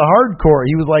like the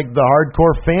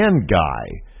hardcore fan guy.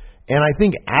 And I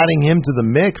think adding him to the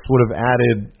mix would have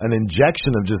added an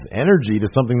injection of just energy to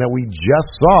something that we just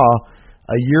saw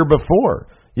a year before.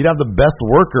 You'd have the best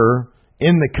worker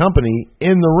in the company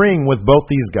in the ring with both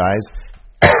these guys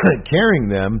carrying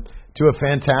them to a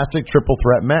fantastic triple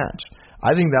threat match.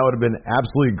 I think that would have been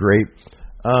absolutely great.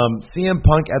 CM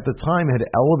Punk at the time had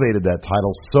elevated that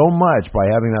title so much by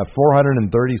having that 430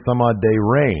 some odd day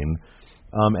reign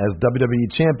as WWE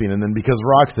champion, and then because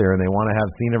Rock's there and they want to have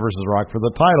Cena versus Rock for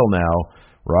the title now,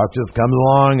 Rock just comes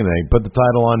along and they put the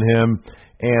title on him.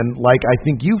 And like I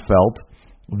think you felt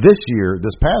this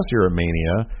past year at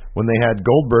Mania, when they had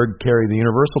Goldberg carry the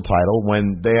Universal title,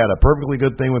 when they had a perfectly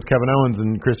good thing with Kevin Owens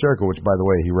and Chris Jericho, which, by the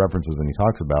way, he references and he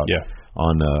talks about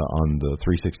on the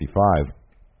 365.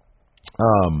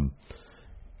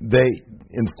 They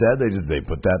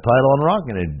put that title on Rock,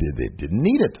 and it didn't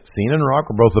need it. Cena and Rock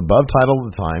were both above title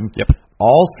at the time. Yep.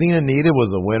 All Cena needed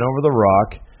was a win over The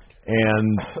Rock.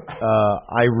 And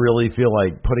I really feel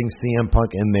like putting CM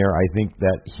Punk in there, I think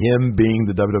that him being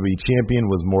the WWE champion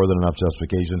was more than enough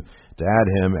justification to add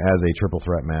him as a triple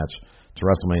threat match to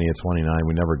WrestleMania 29.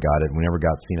 We never got it. We never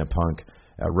got Cena Punk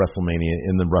at WrestleMania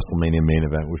in the WrestleMania main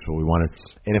event, which is what we wanted.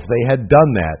 And if they had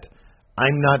done that,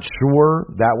 I'm not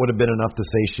sure that would have been enough to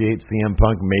satiate CM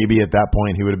Punk. Maybe at that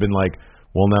point he would have been like,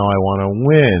 well, now I want to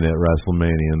win at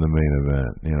WrestleMania in the main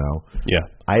event, you know? Yeah.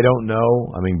 I don't know.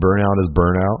 I mean, burnout is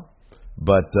burnout.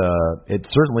 But it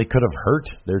certainly could have hurt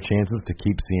their chances to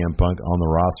keep CM Punk on the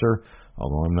roster,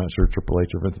 although I'm not sure Triple H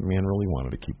or Vince McMahon really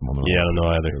wanted to keep him on the roster. Yeah, I don't know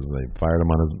either. Because they fired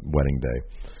him on his wedding day.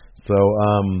 So,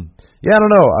 I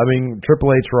don't know. I mean,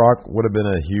 Triple H Rock would have been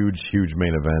a huge, huge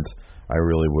main event. I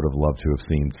really would have loved to have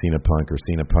seen Cena Punk or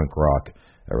Cena Punk Rock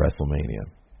at WrestleMania.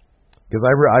 Because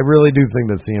I really do think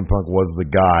that CM Punk was the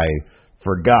guy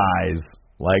for guys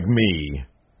like me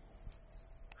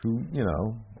who, you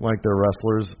know, like their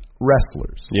wrestlers.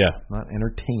 Yeah. Not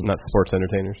entertainers. Not sports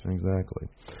entertainers. Exactly.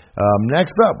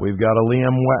 Next up, we've got a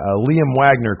Liam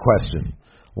Wagner question.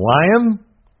 Liam?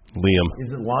 Liam.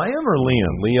 Is it Liam or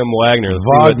Liam? Liam Wagner.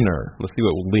 Wagner. Let's see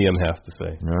what Liam has to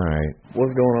say. All right.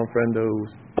 What's going on,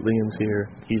 friendos? Liam's here.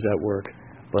 He's at work.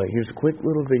 But here's a quick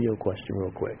little video question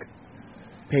real quick.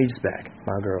 Paige's back.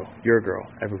 My girl. Your girl.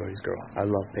 Everybody's girl. I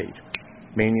love Paige.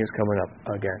 Mania's coming up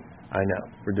again. I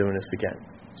know. We're doing this again.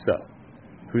 So,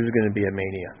 who's going to be at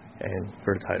Mania and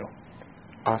for the title?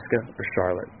 Asuka or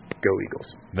Charlotte? Go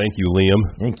Eagles. Thank you, Liam.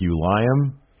 Thank you,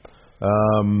 Liam.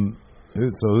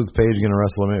 So who's Paige going to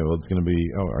wrestle him? Well, it's going to be.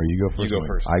 Oh, are you go first? You go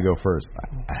first. I go first.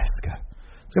 Asuka.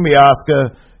 It's going to be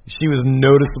Asuka. She was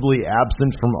noticeably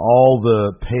absent from all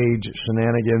the Paige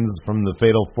shenanigans from the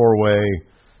Fatal 4-Way,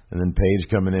 and then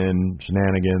Paige coming in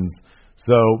shenanigans.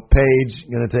 So Paige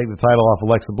going to take the title off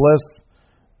Alexa Bliss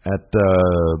at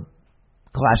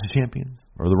Clash of Champions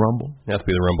or the Rumble. It has to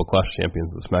be the Rumble. Clash of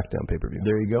Champions, the SmackDown pay-per-view.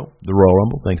 There you go. The Royal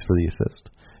Rumble. Thanks for the assist.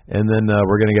 And then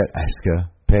we're going to get Asuka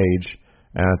Paige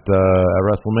at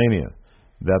WrestleMania.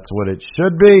 That's what it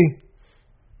should be.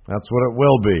 That's what it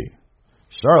will be.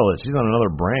 Charlotte, she's on another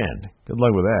brand. Good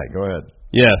luck with that. Go ahead.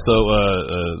 Yeah, so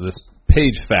this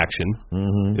Paige faction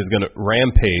is going to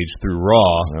rampage through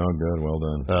Raw. Oh, good. Well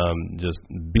done. Just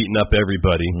beating up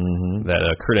everybody.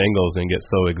 That Kurt Angle is going to get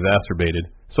so exacerbated,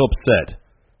 so upset,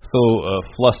 so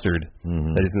flustered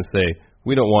that he's going to say,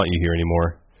 we don't want you here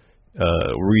anymore.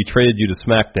 We traded you to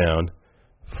SmackDown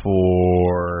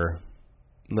for,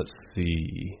 let's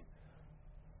see,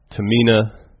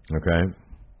 Tamina. Okay.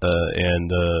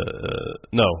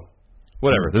 No,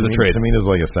 whatever. There's a trade. Tamina's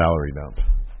like a salary dump.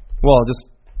 Well,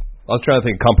 I was trying to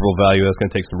think of comparable value. That's going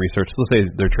to take some research. Let's say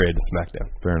they're traded to SmackDown.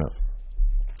 Fair enough.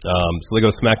 So they go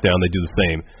to SmackDown. They do the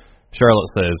same. Charlotte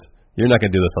says, you're not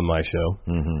going to do this on my show.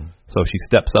 So she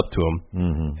steps up to him,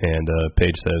 and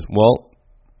Paige says, well,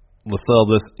 let's sell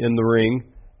this in the ring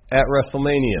at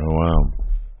WrestleMania. Oh, wow.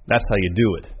 That's how you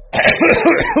do it.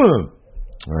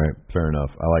 All right, fair enough.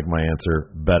 I like my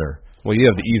answer better. Well, you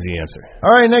have the easy answer.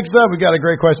 All right, next up, we got a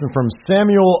great question from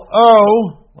Samuel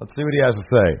O. Let's see what he has to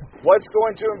say. What's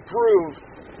going to improve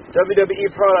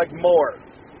WWE product more?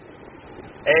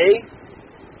 A,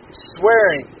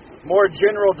 swearing, more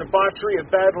general debauchery of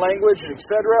bad language, etc.,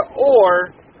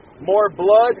 or more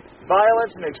blood,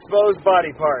 violence, and exposed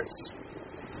body parts?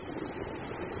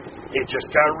 It just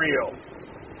got real.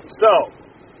 So,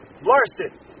 Larson,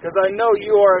 because I know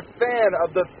you are a fan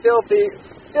of the filthy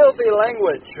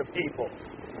language of people.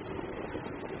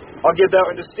 I'll give that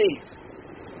one to Steve.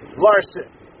 Larson,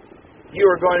 you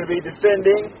are going to be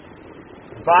defending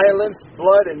violence,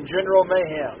 blood, and general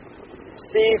mayhem.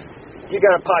 Steve, you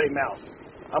got a potty mouth.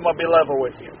 I'm going to be level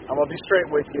with you. I'm going to be straight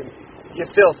with you.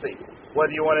 You're filthy.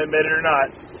 Whether you want to admit it or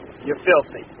not, you're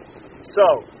filthy.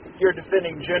 So, you're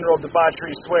defending general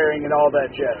debauchery, swearing, and all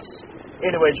that jazz.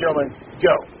 Anyway, gentlemen,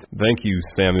 go. Thank you,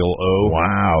 Samuel O.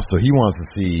 Wow, so he wants to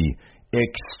see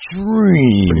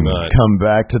extreme come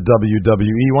back to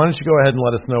WWE. Why don't you go ahead and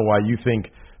let us know why you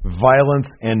think violence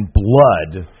and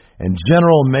blood and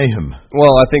general mayhem.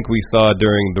 Well, I think we saw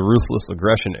during the ruthless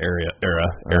aggression era,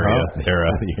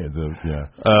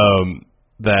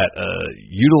 that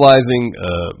utilizing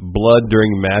blood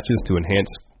during matches to enhance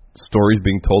stories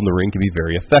being told in the ring can be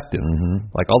very effective.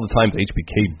 Like all the times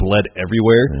HBK bled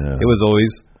everywhere, it was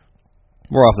always,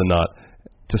 more often than not,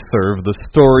 to serve the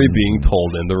story being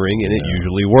told in the ring, and it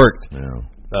usually worked.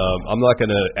 I'm not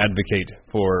going to advocate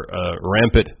for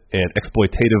rampant and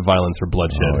exploitative violence or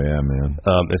bloodshed. Oh, yeah, man.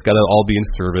 It's got to all be in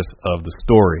service of the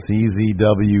story.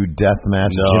 CZW deathmatch.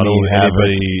 No, I don't have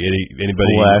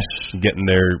anybody getting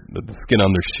the skin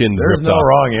on their shins ripped off. There's no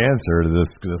wrong answer to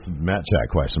this Matt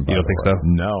Chat question. You don't think so?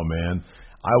 No, man.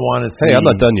 I want to see... Hey, I'm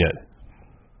not done yet.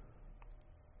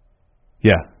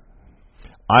 Yeah.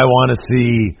 I want to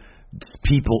see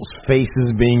people's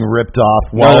faces being ripped off.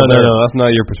 No, that's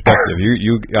not your perspective.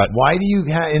 You got. Why do you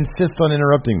insist on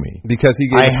interrupting me? Because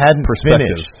I hadn't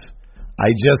finished.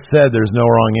 I just said there's no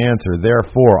wrong answer.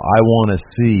 Therefore, I want to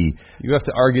see. You have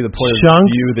to argue the point of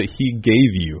view that he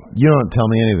gave you. You don't tell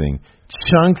me anything.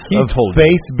 Chunks of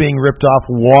face being ripped off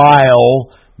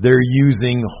while they're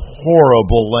using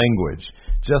horrible language.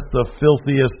 Just the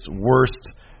filthiest, worst,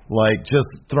 like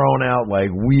just throwing out like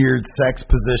weird sex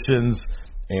positions.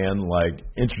 And, like,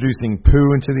 introducing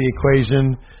poo into the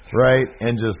equation, right?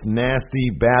 And just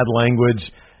nasty, bad language,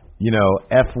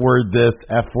 F-word this,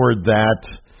 F-word that,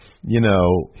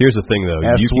 Here's the thing, though.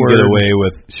 You can get away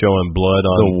with showing blood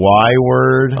on... The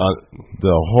Y-word,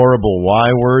 the horrible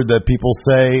Y-word that people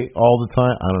say all the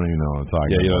time. I don't even know what I'm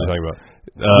talking about. Yeah, you know what I'm talking about.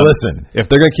 Listen.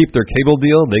 If they're going to keep their cable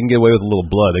deal, they can get away with a little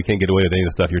blood. They can't get away with any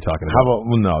of the stuff you're talking about. How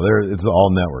about, well, no, it's all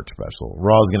network special.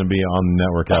 Raw's going to be on the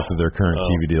network after their current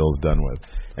TV deal is done with.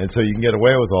 And so you can get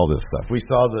away with all this stuff. We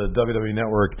saw the WWE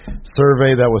Network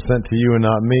survey that was sent to you and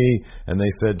not me, and they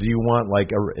said, do you want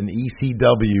like an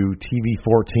ECW TV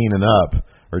 14 and up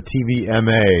or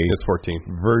TVMA it's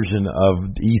 14 version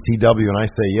of ECW? And I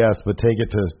say yes, but take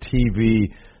it to TV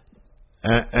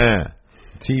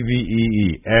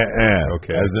TVEE.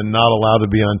 Okay. As in not allowed to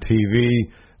be on TV.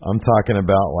 I'm talking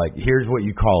about like, here's what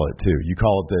you call it too. You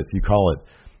call it this. You call it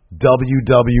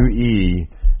WWE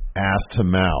ass to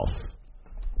mouth.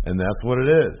 And that's what it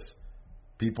is.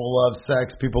 People love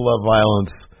sex. People love violence.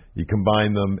 You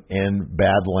combine them and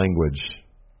bad language.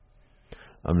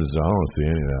 I don't want to see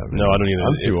any of that. Man. No, I don't either.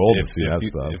 I'm too old to see that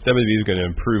stuff. If WWE is going to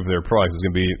improve their product, it's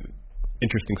going to be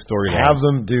interesting story. Have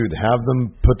them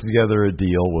put together a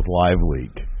deal with Live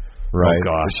Leak. Right?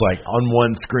 Oh, gosh. It's like on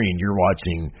one screen you're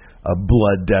watching a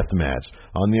blood death match.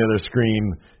 On the other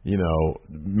screen,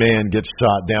 man gets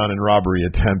shot down in robbery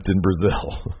attempt in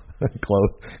Brazil.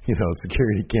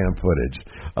 Security cam footage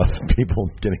of people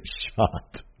getting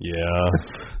shot. Yeah.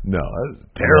 No, that's a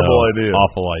terrible idea.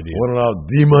 Awful idea. What about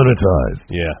demonetized?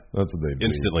 Yeah. That's what they do.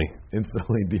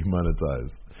 Instantly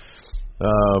demonetized.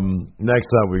 Next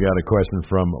up, we got a question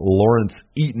from Lawrence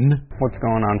Eaton. What's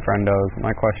going on, friendos?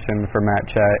 My question for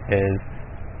Matt Chat is,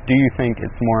 do you think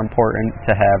it's more important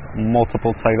to have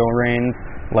multiple title reigns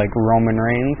like Roman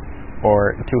Reigns,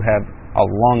 or to have a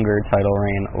longer title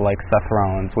reign like Seth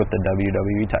Rollins with the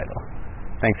WWE title?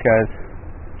 Thanks, guys.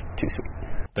 Too sweet.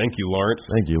 Thank you, Lawrence.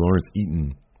 Thank you, Lawrence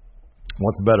Eaton.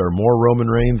 What's better, more Roman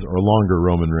Reigns or longer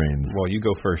Roman Reigns? Well, you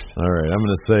go first. All right, I'm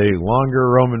going to say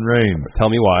longer Roman Reigns. Tell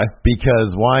me why.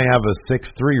 Because why have a 6'3"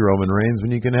 Roman Reigns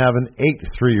when you can have an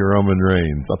 8'3" Roman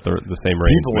Reigns? It's not the same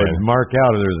Reigns, people would mark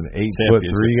out if there's an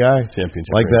 8'3" guy.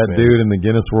 Championship like that dude in the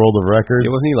Guinness World of Records.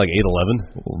 Wasn't he like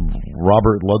 8'11"?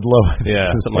 Robert Ludlow. Yeah,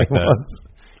 something like that.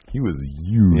 He was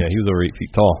huge. Yeah, he was over 8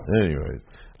 feet tall. Anyways,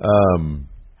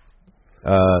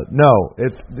 no,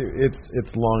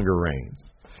 it's longer reigns.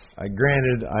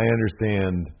 Granted, I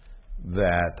understand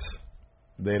that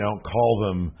they don't call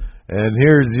them, and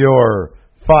here's your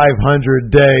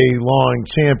 500-day long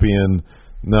champion.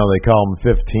 No, they call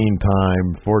them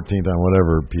 15-time, 14-time,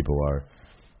 whatever people are.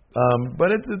 But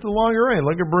it's a longer reign.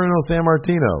 Look at Bruno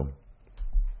Sammartino.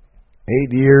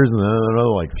 8 years, and then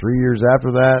another like 3 years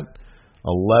after that.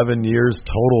 11 years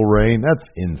total reign. That's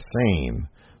insane.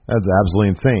 That's absolutely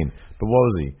insane. But what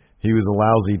was he? He was a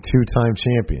lousy 2-time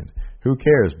champion. Who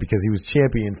cares? Because he was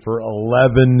champion for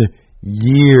 11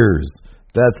 years.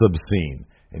 That's obscene.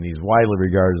 And he's widely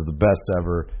regarded as the best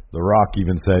ever. The Rock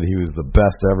even said he was the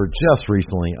best ever just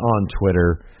recently on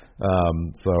Twitter.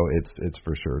 So it's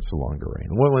for sure it's a longer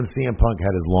reign. When CM Punk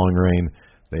had his long reign,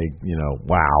 they,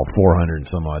 400 and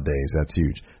some odd days. That's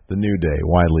huge. The New Day,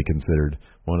 widely considered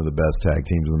one of the best tag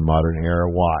teams in the modern era.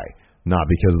 Why? Not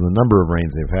because of the number of reigns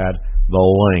they've had, the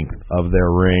length of their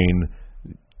reign.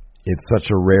 It's such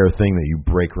a rare thing that you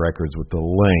break records with the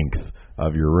length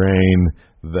of your reign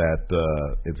that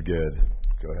it's good.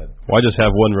 Go ahead. Why just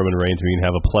have one Roman Reigns when you can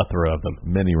have a plethora of them?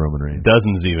 Many Roman Reigns.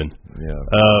 Dozens even. Yeah.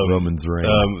 Roman's reign.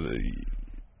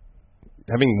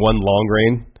 Having one long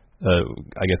reign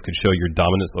I guess could show your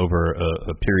dominance over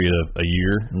a period of a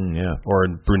year, or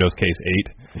in Bruno's case,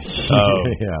 8.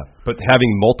 But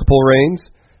having multiple reigns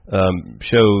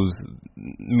shows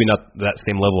maybe not that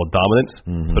same level of dominance,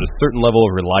 but a certain level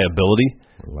of reliability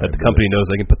that the company knows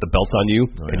they can put the belt on you,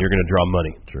 and you're going to draw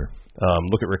money. Sure.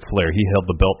 Look at Ric Flair. He held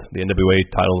the belt, the NWA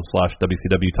title /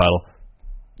 WCW title,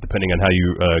 depending on how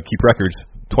you keep records,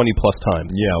 20-plus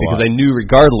times. Yeah, because they knew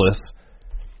regardless,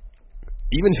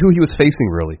 even who he was facing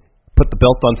really, put the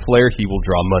belt on Flair, he will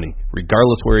draw money,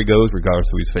 regardless where he goes, regardless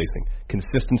who he's facing.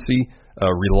 Consistency,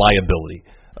 reliability.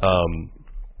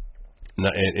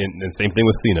 And same thing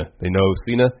with Cena. They know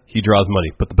Cena, he draws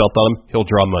money. Put the belt on him, he'll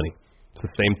draw money. It's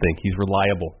the same thing. He's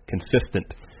reliable,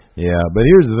 consistent. Yeah, but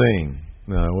here's the thing.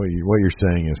 What you're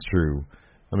saying is true.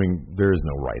 I mean, there is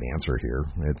no right answer here.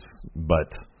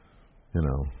 But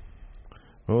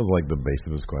what was like the base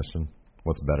of his question?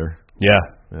 What's better? Yeah,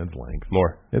 it's length.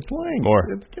 More. It's length. More.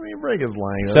 Give me a break. It's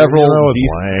length. Several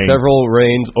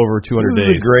reigns over 200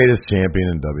 days. The greatest champion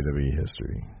in WWE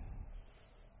history.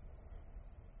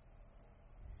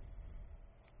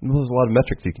 Well, there's a lot of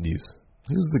metrics you could use.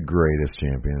 Who's the greatest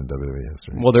champion in WWE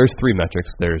history? Well, there's 3 metrics.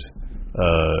 There's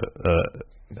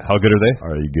how good are they?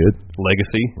 Are you good?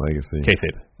 Legacy.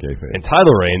 Kayfabe. And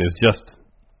title reign is just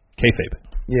kayfabe.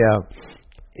 Yeah.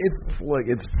 It's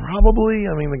probably,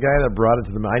 the guy that brought it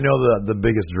to I know the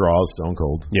biggest draw is Stone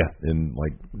Cold. Yeah. In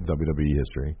WWE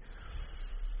history.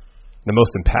 The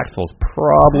most impactful is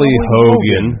probably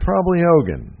Hogan. Probably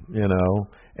Hogan,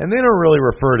 And they don't really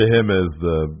refer to him as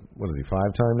what is he,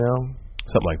 5-time now?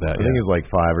 Something like that. I think he's like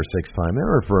 5 or 6-time. They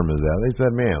don't refer him as that. They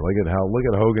said, man, look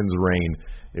at Hogan's reign.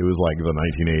 It was like the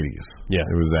 1980s. Yeah.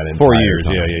 It was that 4 years.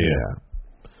 Time. Yeah.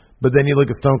 But then you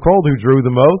look at Stone Cold, who drew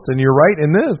the most, and you're right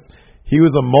in this. He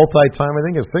was a multi-time, I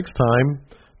think a 6-time.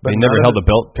 But he never held the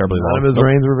belt terribly long. None of his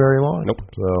reigns were very long. Nope.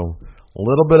 So a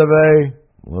little bit of A,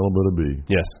 a little bit of B.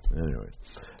 Yes. Anyways.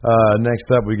 Next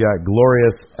up, we got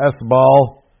Glorious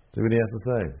S-Ball. See what he has to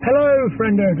say. Hello,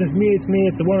 frienders. It's me.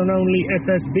 It's the one and only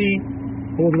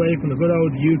SSB, all the way from the good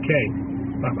old UK.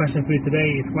 My question for you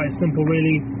today is quite simple,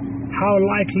 really. How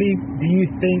likely do you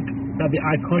think that the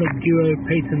iconic duo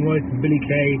Peyton Royce and Billie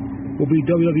Kay will be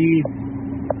WWE's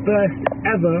first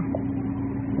ever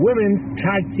women's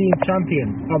tag team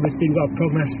champions? Obviously, we've got to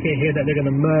prognosticate here that they're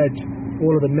going to merge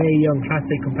all of the Mae Young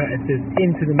Classic competitors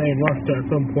into the main roster at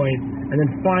some point, and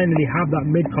then finally have that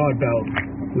mid-card belt,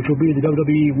 which will be the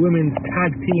WWE Women's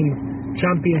Tag Team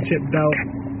Championship belt.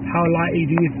 How likely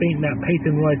do you think that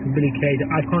Peyton Royce and Billie Kay,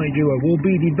 the iconic duo, will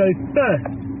be the very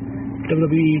first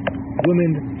WWE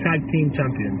Women's Tag Team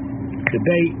Champions?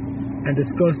 Debate and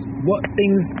discuss what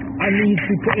things I need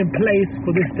to put in place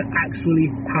for this to actually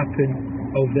happen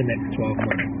over the next 12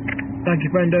 months. Thank you,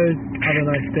 friendos. Have a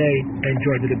nice day.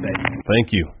 Enjoy the debate.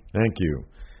 Thank you. Thank you.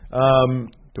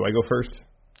 Do I go first?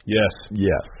 Yes.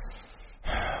 Yes.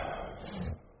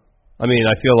 I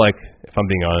feel like, if I'm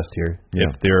being honest here,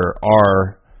 if there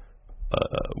are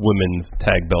women's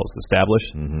tag belts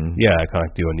established,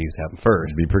 Iconic Duo needs to happen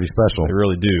first. It'd be pretty special. They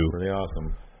really do. Pretty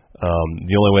awesome.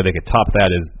 The only way they could top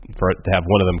that is for it to have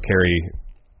one of them carry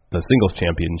the singles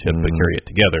championship, but carry it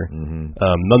together.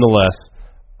 Nonetheless,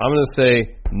 I'm going to say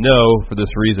no for this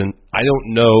reason. I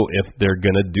don't know if they're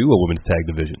going to do a women's tag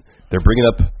division. They're bringing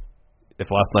up,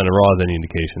 if last night on Raw is any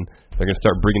indication, they're going to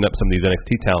start bringing up some of these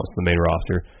NXT talents to the main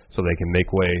roster so they can make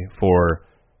way for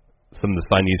some of the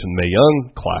signees from the Mae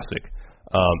Young Classic.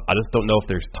 I just don't know if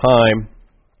there's time,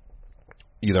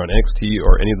 either on NXT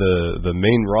or any of the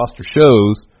main roster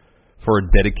shows, for a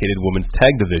dedicated women's tag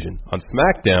division. On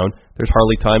SmackDown, there's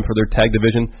hardly time for their tag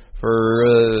division for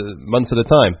months at a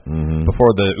time. Before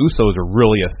the Usos are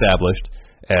really established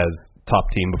as top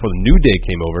team, before the New Day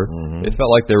came over, it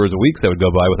felt like there was weeks that would go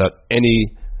by without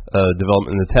any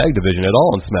development in the tag division at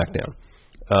all on SmackDown.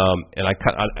 And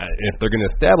if they're going to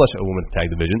establish a women's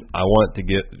tag division, I want it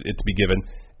to be given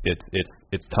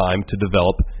its time to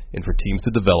develop and for teams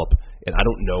to develop. And I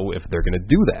don't know if they're going to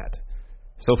do that.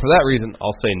 So for that reason,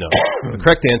 I'll say no. The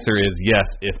correct answer is yes.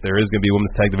 If there is going to be a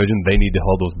women's tag division, they need to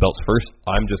hold those belts first.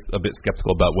 I'm just a bit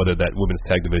skeptical about whether that women's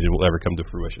tag division will ever come to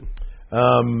fruition.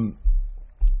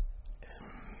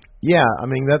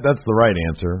 That's the right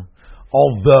answer.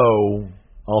 Although,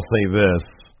 I'll say this,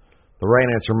 the right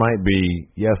answer might be,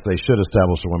 yes, they should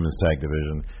establish a women's tag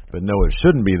division, but no, it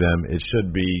shouldn't be them. It should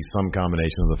be some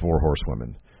combination of the 4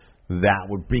 horsewomen.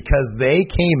 Because they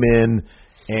came in.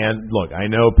 And look,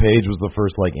 I know Paige was the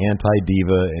first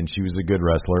anti-diva, and she was a good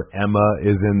wrestler. Emma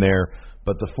is in there,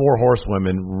 but the 4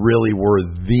 horsewomen really were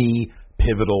the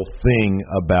pivotal thing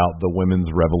about the women's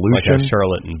revolution. Like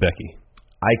Charlotte and Becky.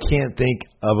 I can't think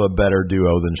of a better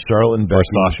duo than Charlotte and Becky.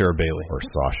 Or Sasha or Bayley. Or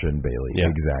Sasha and Bayley, yeah.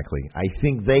 Exactly. I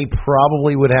think they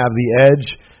probably would have the edge.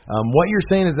 What you're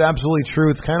saying is absolutely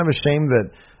true. It's kind of a shame that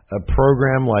a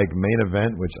program like Main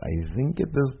Event, which I think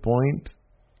at this point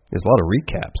is a lot of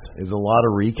recaps. Is a lot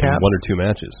of recaps. One or two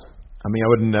matches. I mean, I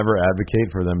would never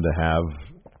advocate for them to have,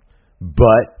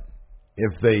 but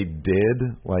if they did,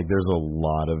 like, there's a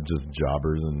lot of just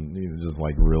jobbers and just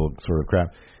like real sort of crap.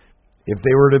 If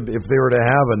they were to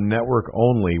have a network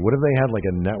only, what if they had like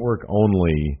a network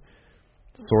only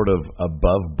sort of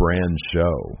above brand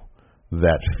show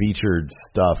that featured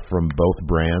stuff from both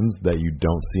brands that you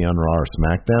don't see on Raw or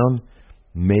SmackDown?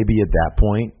 Maybe at that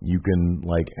point you can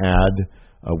like add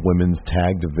a women's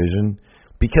tag division,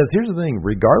 because here's the thing: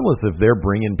 regardless if they're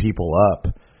bringing people up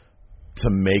to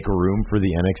make room for the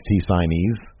NXT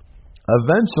signees,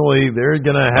 eventually they're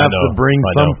going to have to bring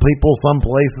some people some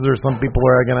places, or some people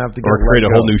are going to have to or create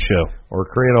a whole new show. Or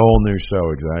create a whole new show,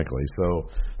 exactly. So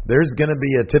there's going to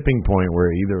be a tipping point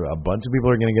where either a bunch of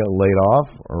people are going to get laid off,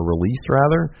 or released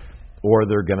rather, or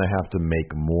they're going to have to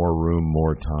make more room,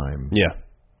 more time. Yeah.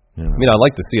 I mean, I'd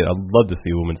like to see it. I'd love to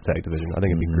see a women's tag division. I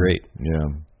think it'd be great. Yeah.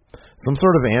 Some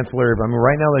sort of ancillary. I mean,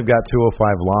 right now they've got 205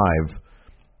 Live.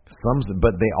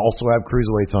 But they also have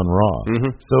cruiserweights on Raw.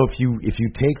 So if you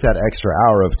take that extra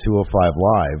hour of 205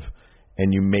 Live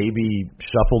and you maybe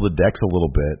shuffle the decks a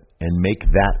little bit and make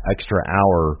that extra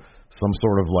hour some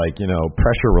sort of like,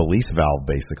 pressure release valve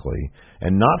basically,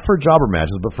 and not for jobber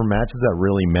matches, but for matches that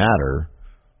really matter,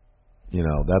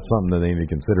 that's something that they need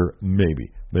to consider.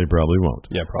 Maybe. They probably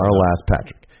won't. Yeah, probably. Our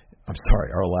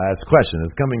last question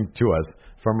is coming to us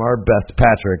from our best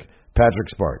Patrick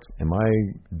Sparks. Am I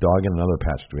dogging another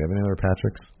Patrick? Do we have any other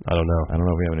Patricks? I don't know. I don't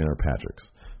know if we have any other Patricks.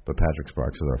 But Patrick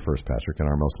Sparks is our first Patrick and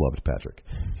our most loved Patrick.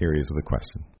 Here he is with a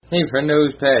question. Hey,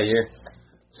 friendos, Pat here.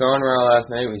 So on Raw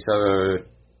last night, we saw the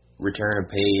return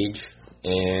of Paige,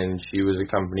 and she was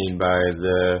accompanied by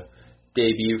the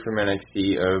debut from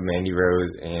NXT of Mandy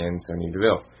Rose and Sonya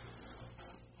Deville.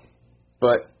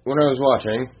 But when I was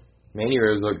watching, Mandy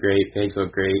Rose looked great, Paige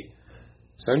looked great.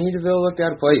 Sonya Deville looked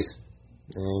out of place.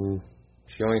 And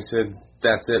she only said,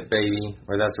 "That's it, baby,"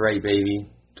 or "That's right, baby,"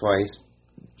 twice.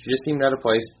 She just seemed out of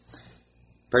place.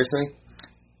 Personally,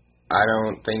 I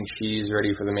don't think she's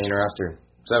ready for the main roster.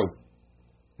 So,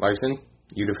 Larson,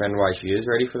 you defend why she is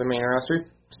ready for the main roster.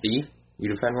 Steve, you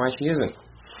defend why she isn't.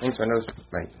 Thanks, Windows.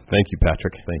 Bye. Thank you,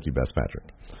 Patrick. Thank you, best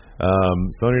Patrick.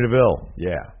 Sonya Deville,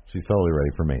 yeah, she's totally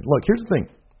ready for main. Look, here's the thing.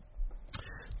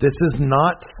 This is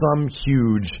not some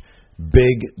huge,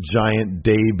 big, giant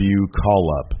debut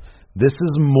call-up. This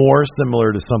is more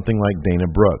similar to something like Dana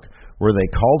Brooke, where they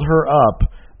called her up,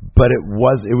 but it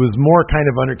was more kind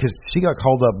of under, because she got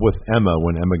called up with Emma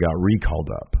when Emma got recalled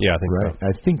up. Yeah, I think right? So.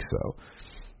 I think so.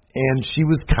 And she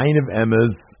was kind of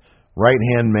Emma's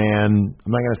right-hand man.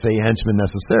 I'm not going to say henchman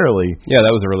necessarily. Yeah,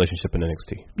 that was a relationship in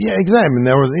NXT. Yeah, exactly. I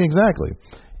mean, exactly.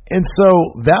 And so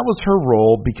that was her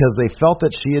role, because they felt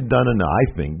that she had done enough, I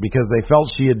think, because they felt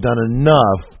she had done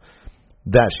enough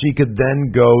that she could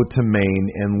then go to Maine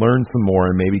and learn some more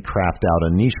and maybe craft out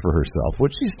a niche for herself,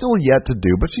 which she's still yet to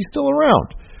do, but she's still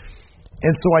around.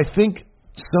 And so I think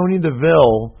Sonya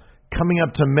Deville coming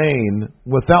up to Maine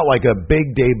without like a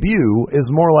big debut is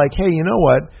more like, hey, you know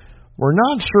what? We're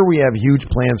not sure we have huge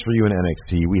plans for you in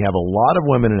NXT. We have a lot of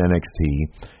women in NXT,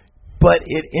 but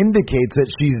it indicates that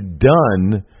she's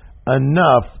done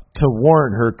enough to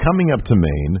warrant her coming up to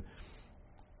Maine.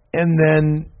 And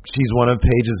then she's one of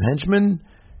Paige's henchmen.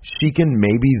 She can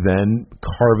maybe then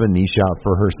carve a niche out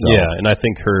for herself. Yeah, and I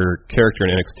think her character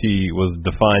in NXT was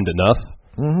defined enough,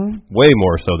 way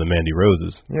more so than Mandy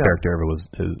Rose's character ever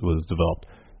was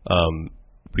developed.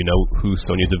 We know who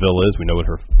Sonya Deville is. We know what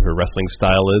her wrestling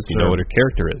style is. You know what her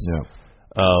character is. Yeah.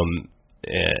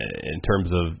 In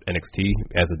terms of NXT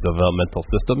as a developmental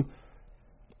system,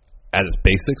 at its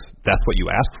basics, that's what you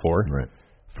ask for. Right.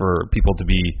 For people to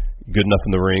be good enough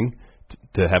in the ring,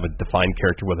 to have a defined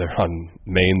character, whether on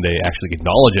Maine they actually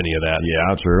acknowledge any of that.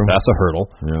 Yeah, true. That's a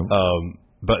hurdle. Yeah.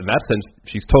 But in that sense,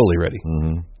 she's totally ready.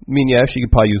 I mean, yeah, she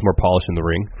could probably use more polish in the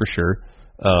ring, for sure.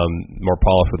 More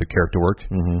polish with her character work.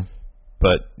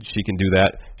 But she can do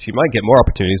that. She might get more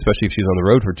opportunities, especially if she's on the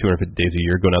road for 250 days a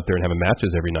year, going out there and having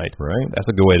matches every night. Right. That's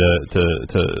a good way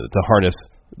to harness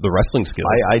the wrestling skills.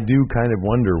 I do kind of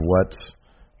wonder what,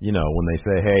 when they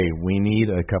say, hey, we need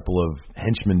a couple of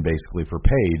henchmen basically for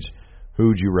Paige,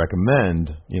 who'd you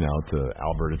recommend, to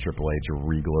Albert or Triple H or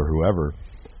Regal or whoever?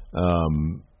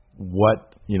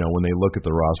 When they look at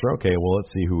the roster, okay, well, let's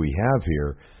see who we have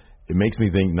here. It makes me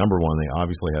think, number one, they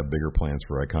obviously have bigger plans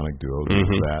for Iconic Duo.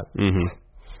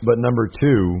 But number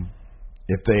two,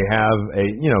 if they have a,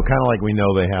 kind of like we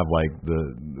know they have like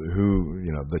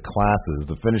the classes,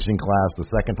 the finishing class, the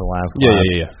second to last class.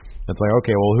 Yeah. It's like,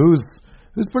 okay, well,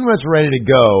 who's pretty much ready to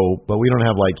go, but we don't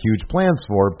have like huge plans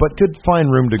for, but could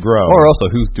find room to grow. Or also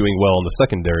who's doing well in the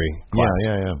secondary class.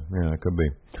 Yeah, it could be.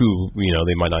 Who,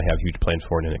 they might not have huge plans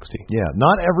for in NXT. Yeah,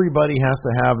 not everybody has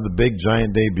to have the big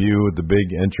giant debut with the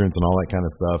big entrance and all that kind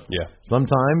of stuff. Yeah.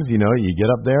 Sometimes, you get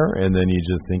up there and then you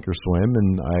just sink or swim,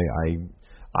 and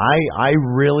I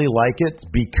really like it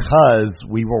because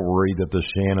we were worried that the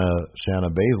Shayna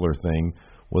Baszler thing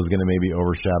was going to maybe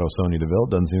overshadow Sonya Deville.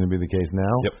 Doesn't seem to be the case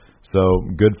now. Yep. So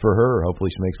good for her.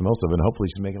 Hopefully she makes the most of it. And hopefully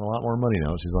she's making a lot more money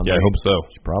now. She's on. Yeah, I hope so.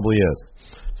 She probably is.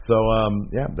 So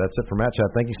that's it for Matt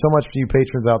Chat. Thank you so much for you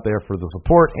patrons out there for the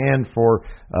support and for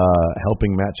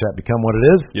helping Matt Chat become what it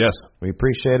is. Yes. We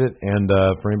appreciate it. And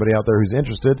for anybody out there who's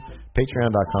interested,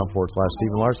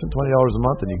 patreon.com/Stephen Larson, $20 a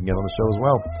month, and you can get on the show as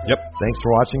well. Yep. Thanks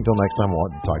for watching. Till next time,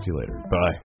 we'll talk to you later.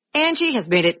 Bye. Angie has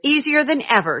made it easier than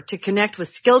ever to connect with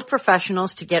skilled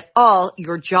professionals to get all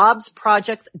your jobs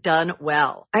projects done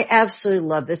well. I absolutely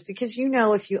love this because,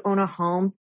 if you own a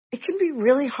home, it can be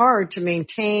really hard to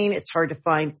maintain. It's hard to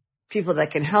find people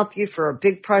that can help you for a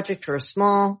big project or a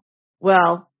small.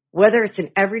 Well, whether it's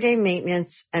in everyday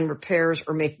maintenance and repairs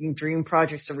or making dream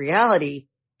projects a reality,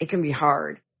 it can be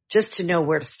hard just to know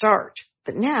where to start.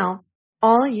 But now,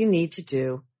 all you need to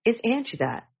do is Angie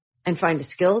that and find a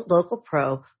skilled local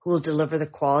pro who will deliver the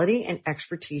quality and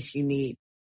expertise you need.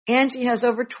 Angie has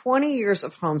over 20 years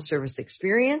of home service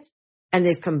experience, and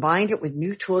they've combined it with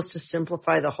new tools to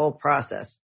simplify the whole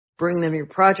process. Bring them your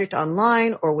project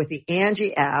online or with the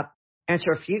Angie app,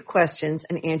 answer a few questions,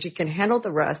 and Angie can handle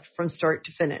the rest from start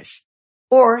to finish.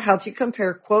 Or help you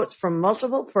compare quotes from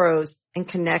multiple pros and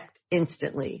connect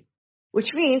instantly,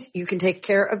 which means you can take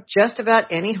care of just about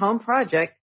any home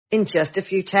project in just a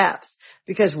few taps.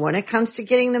 Because when it comes to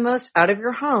getting the most out of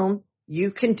your home,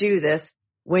 you can do this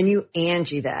when you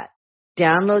Angie that.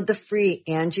 Download the free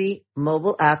Angie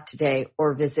mobile app today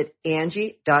or visit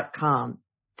Angie.com.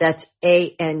 That's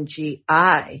ANGI.com.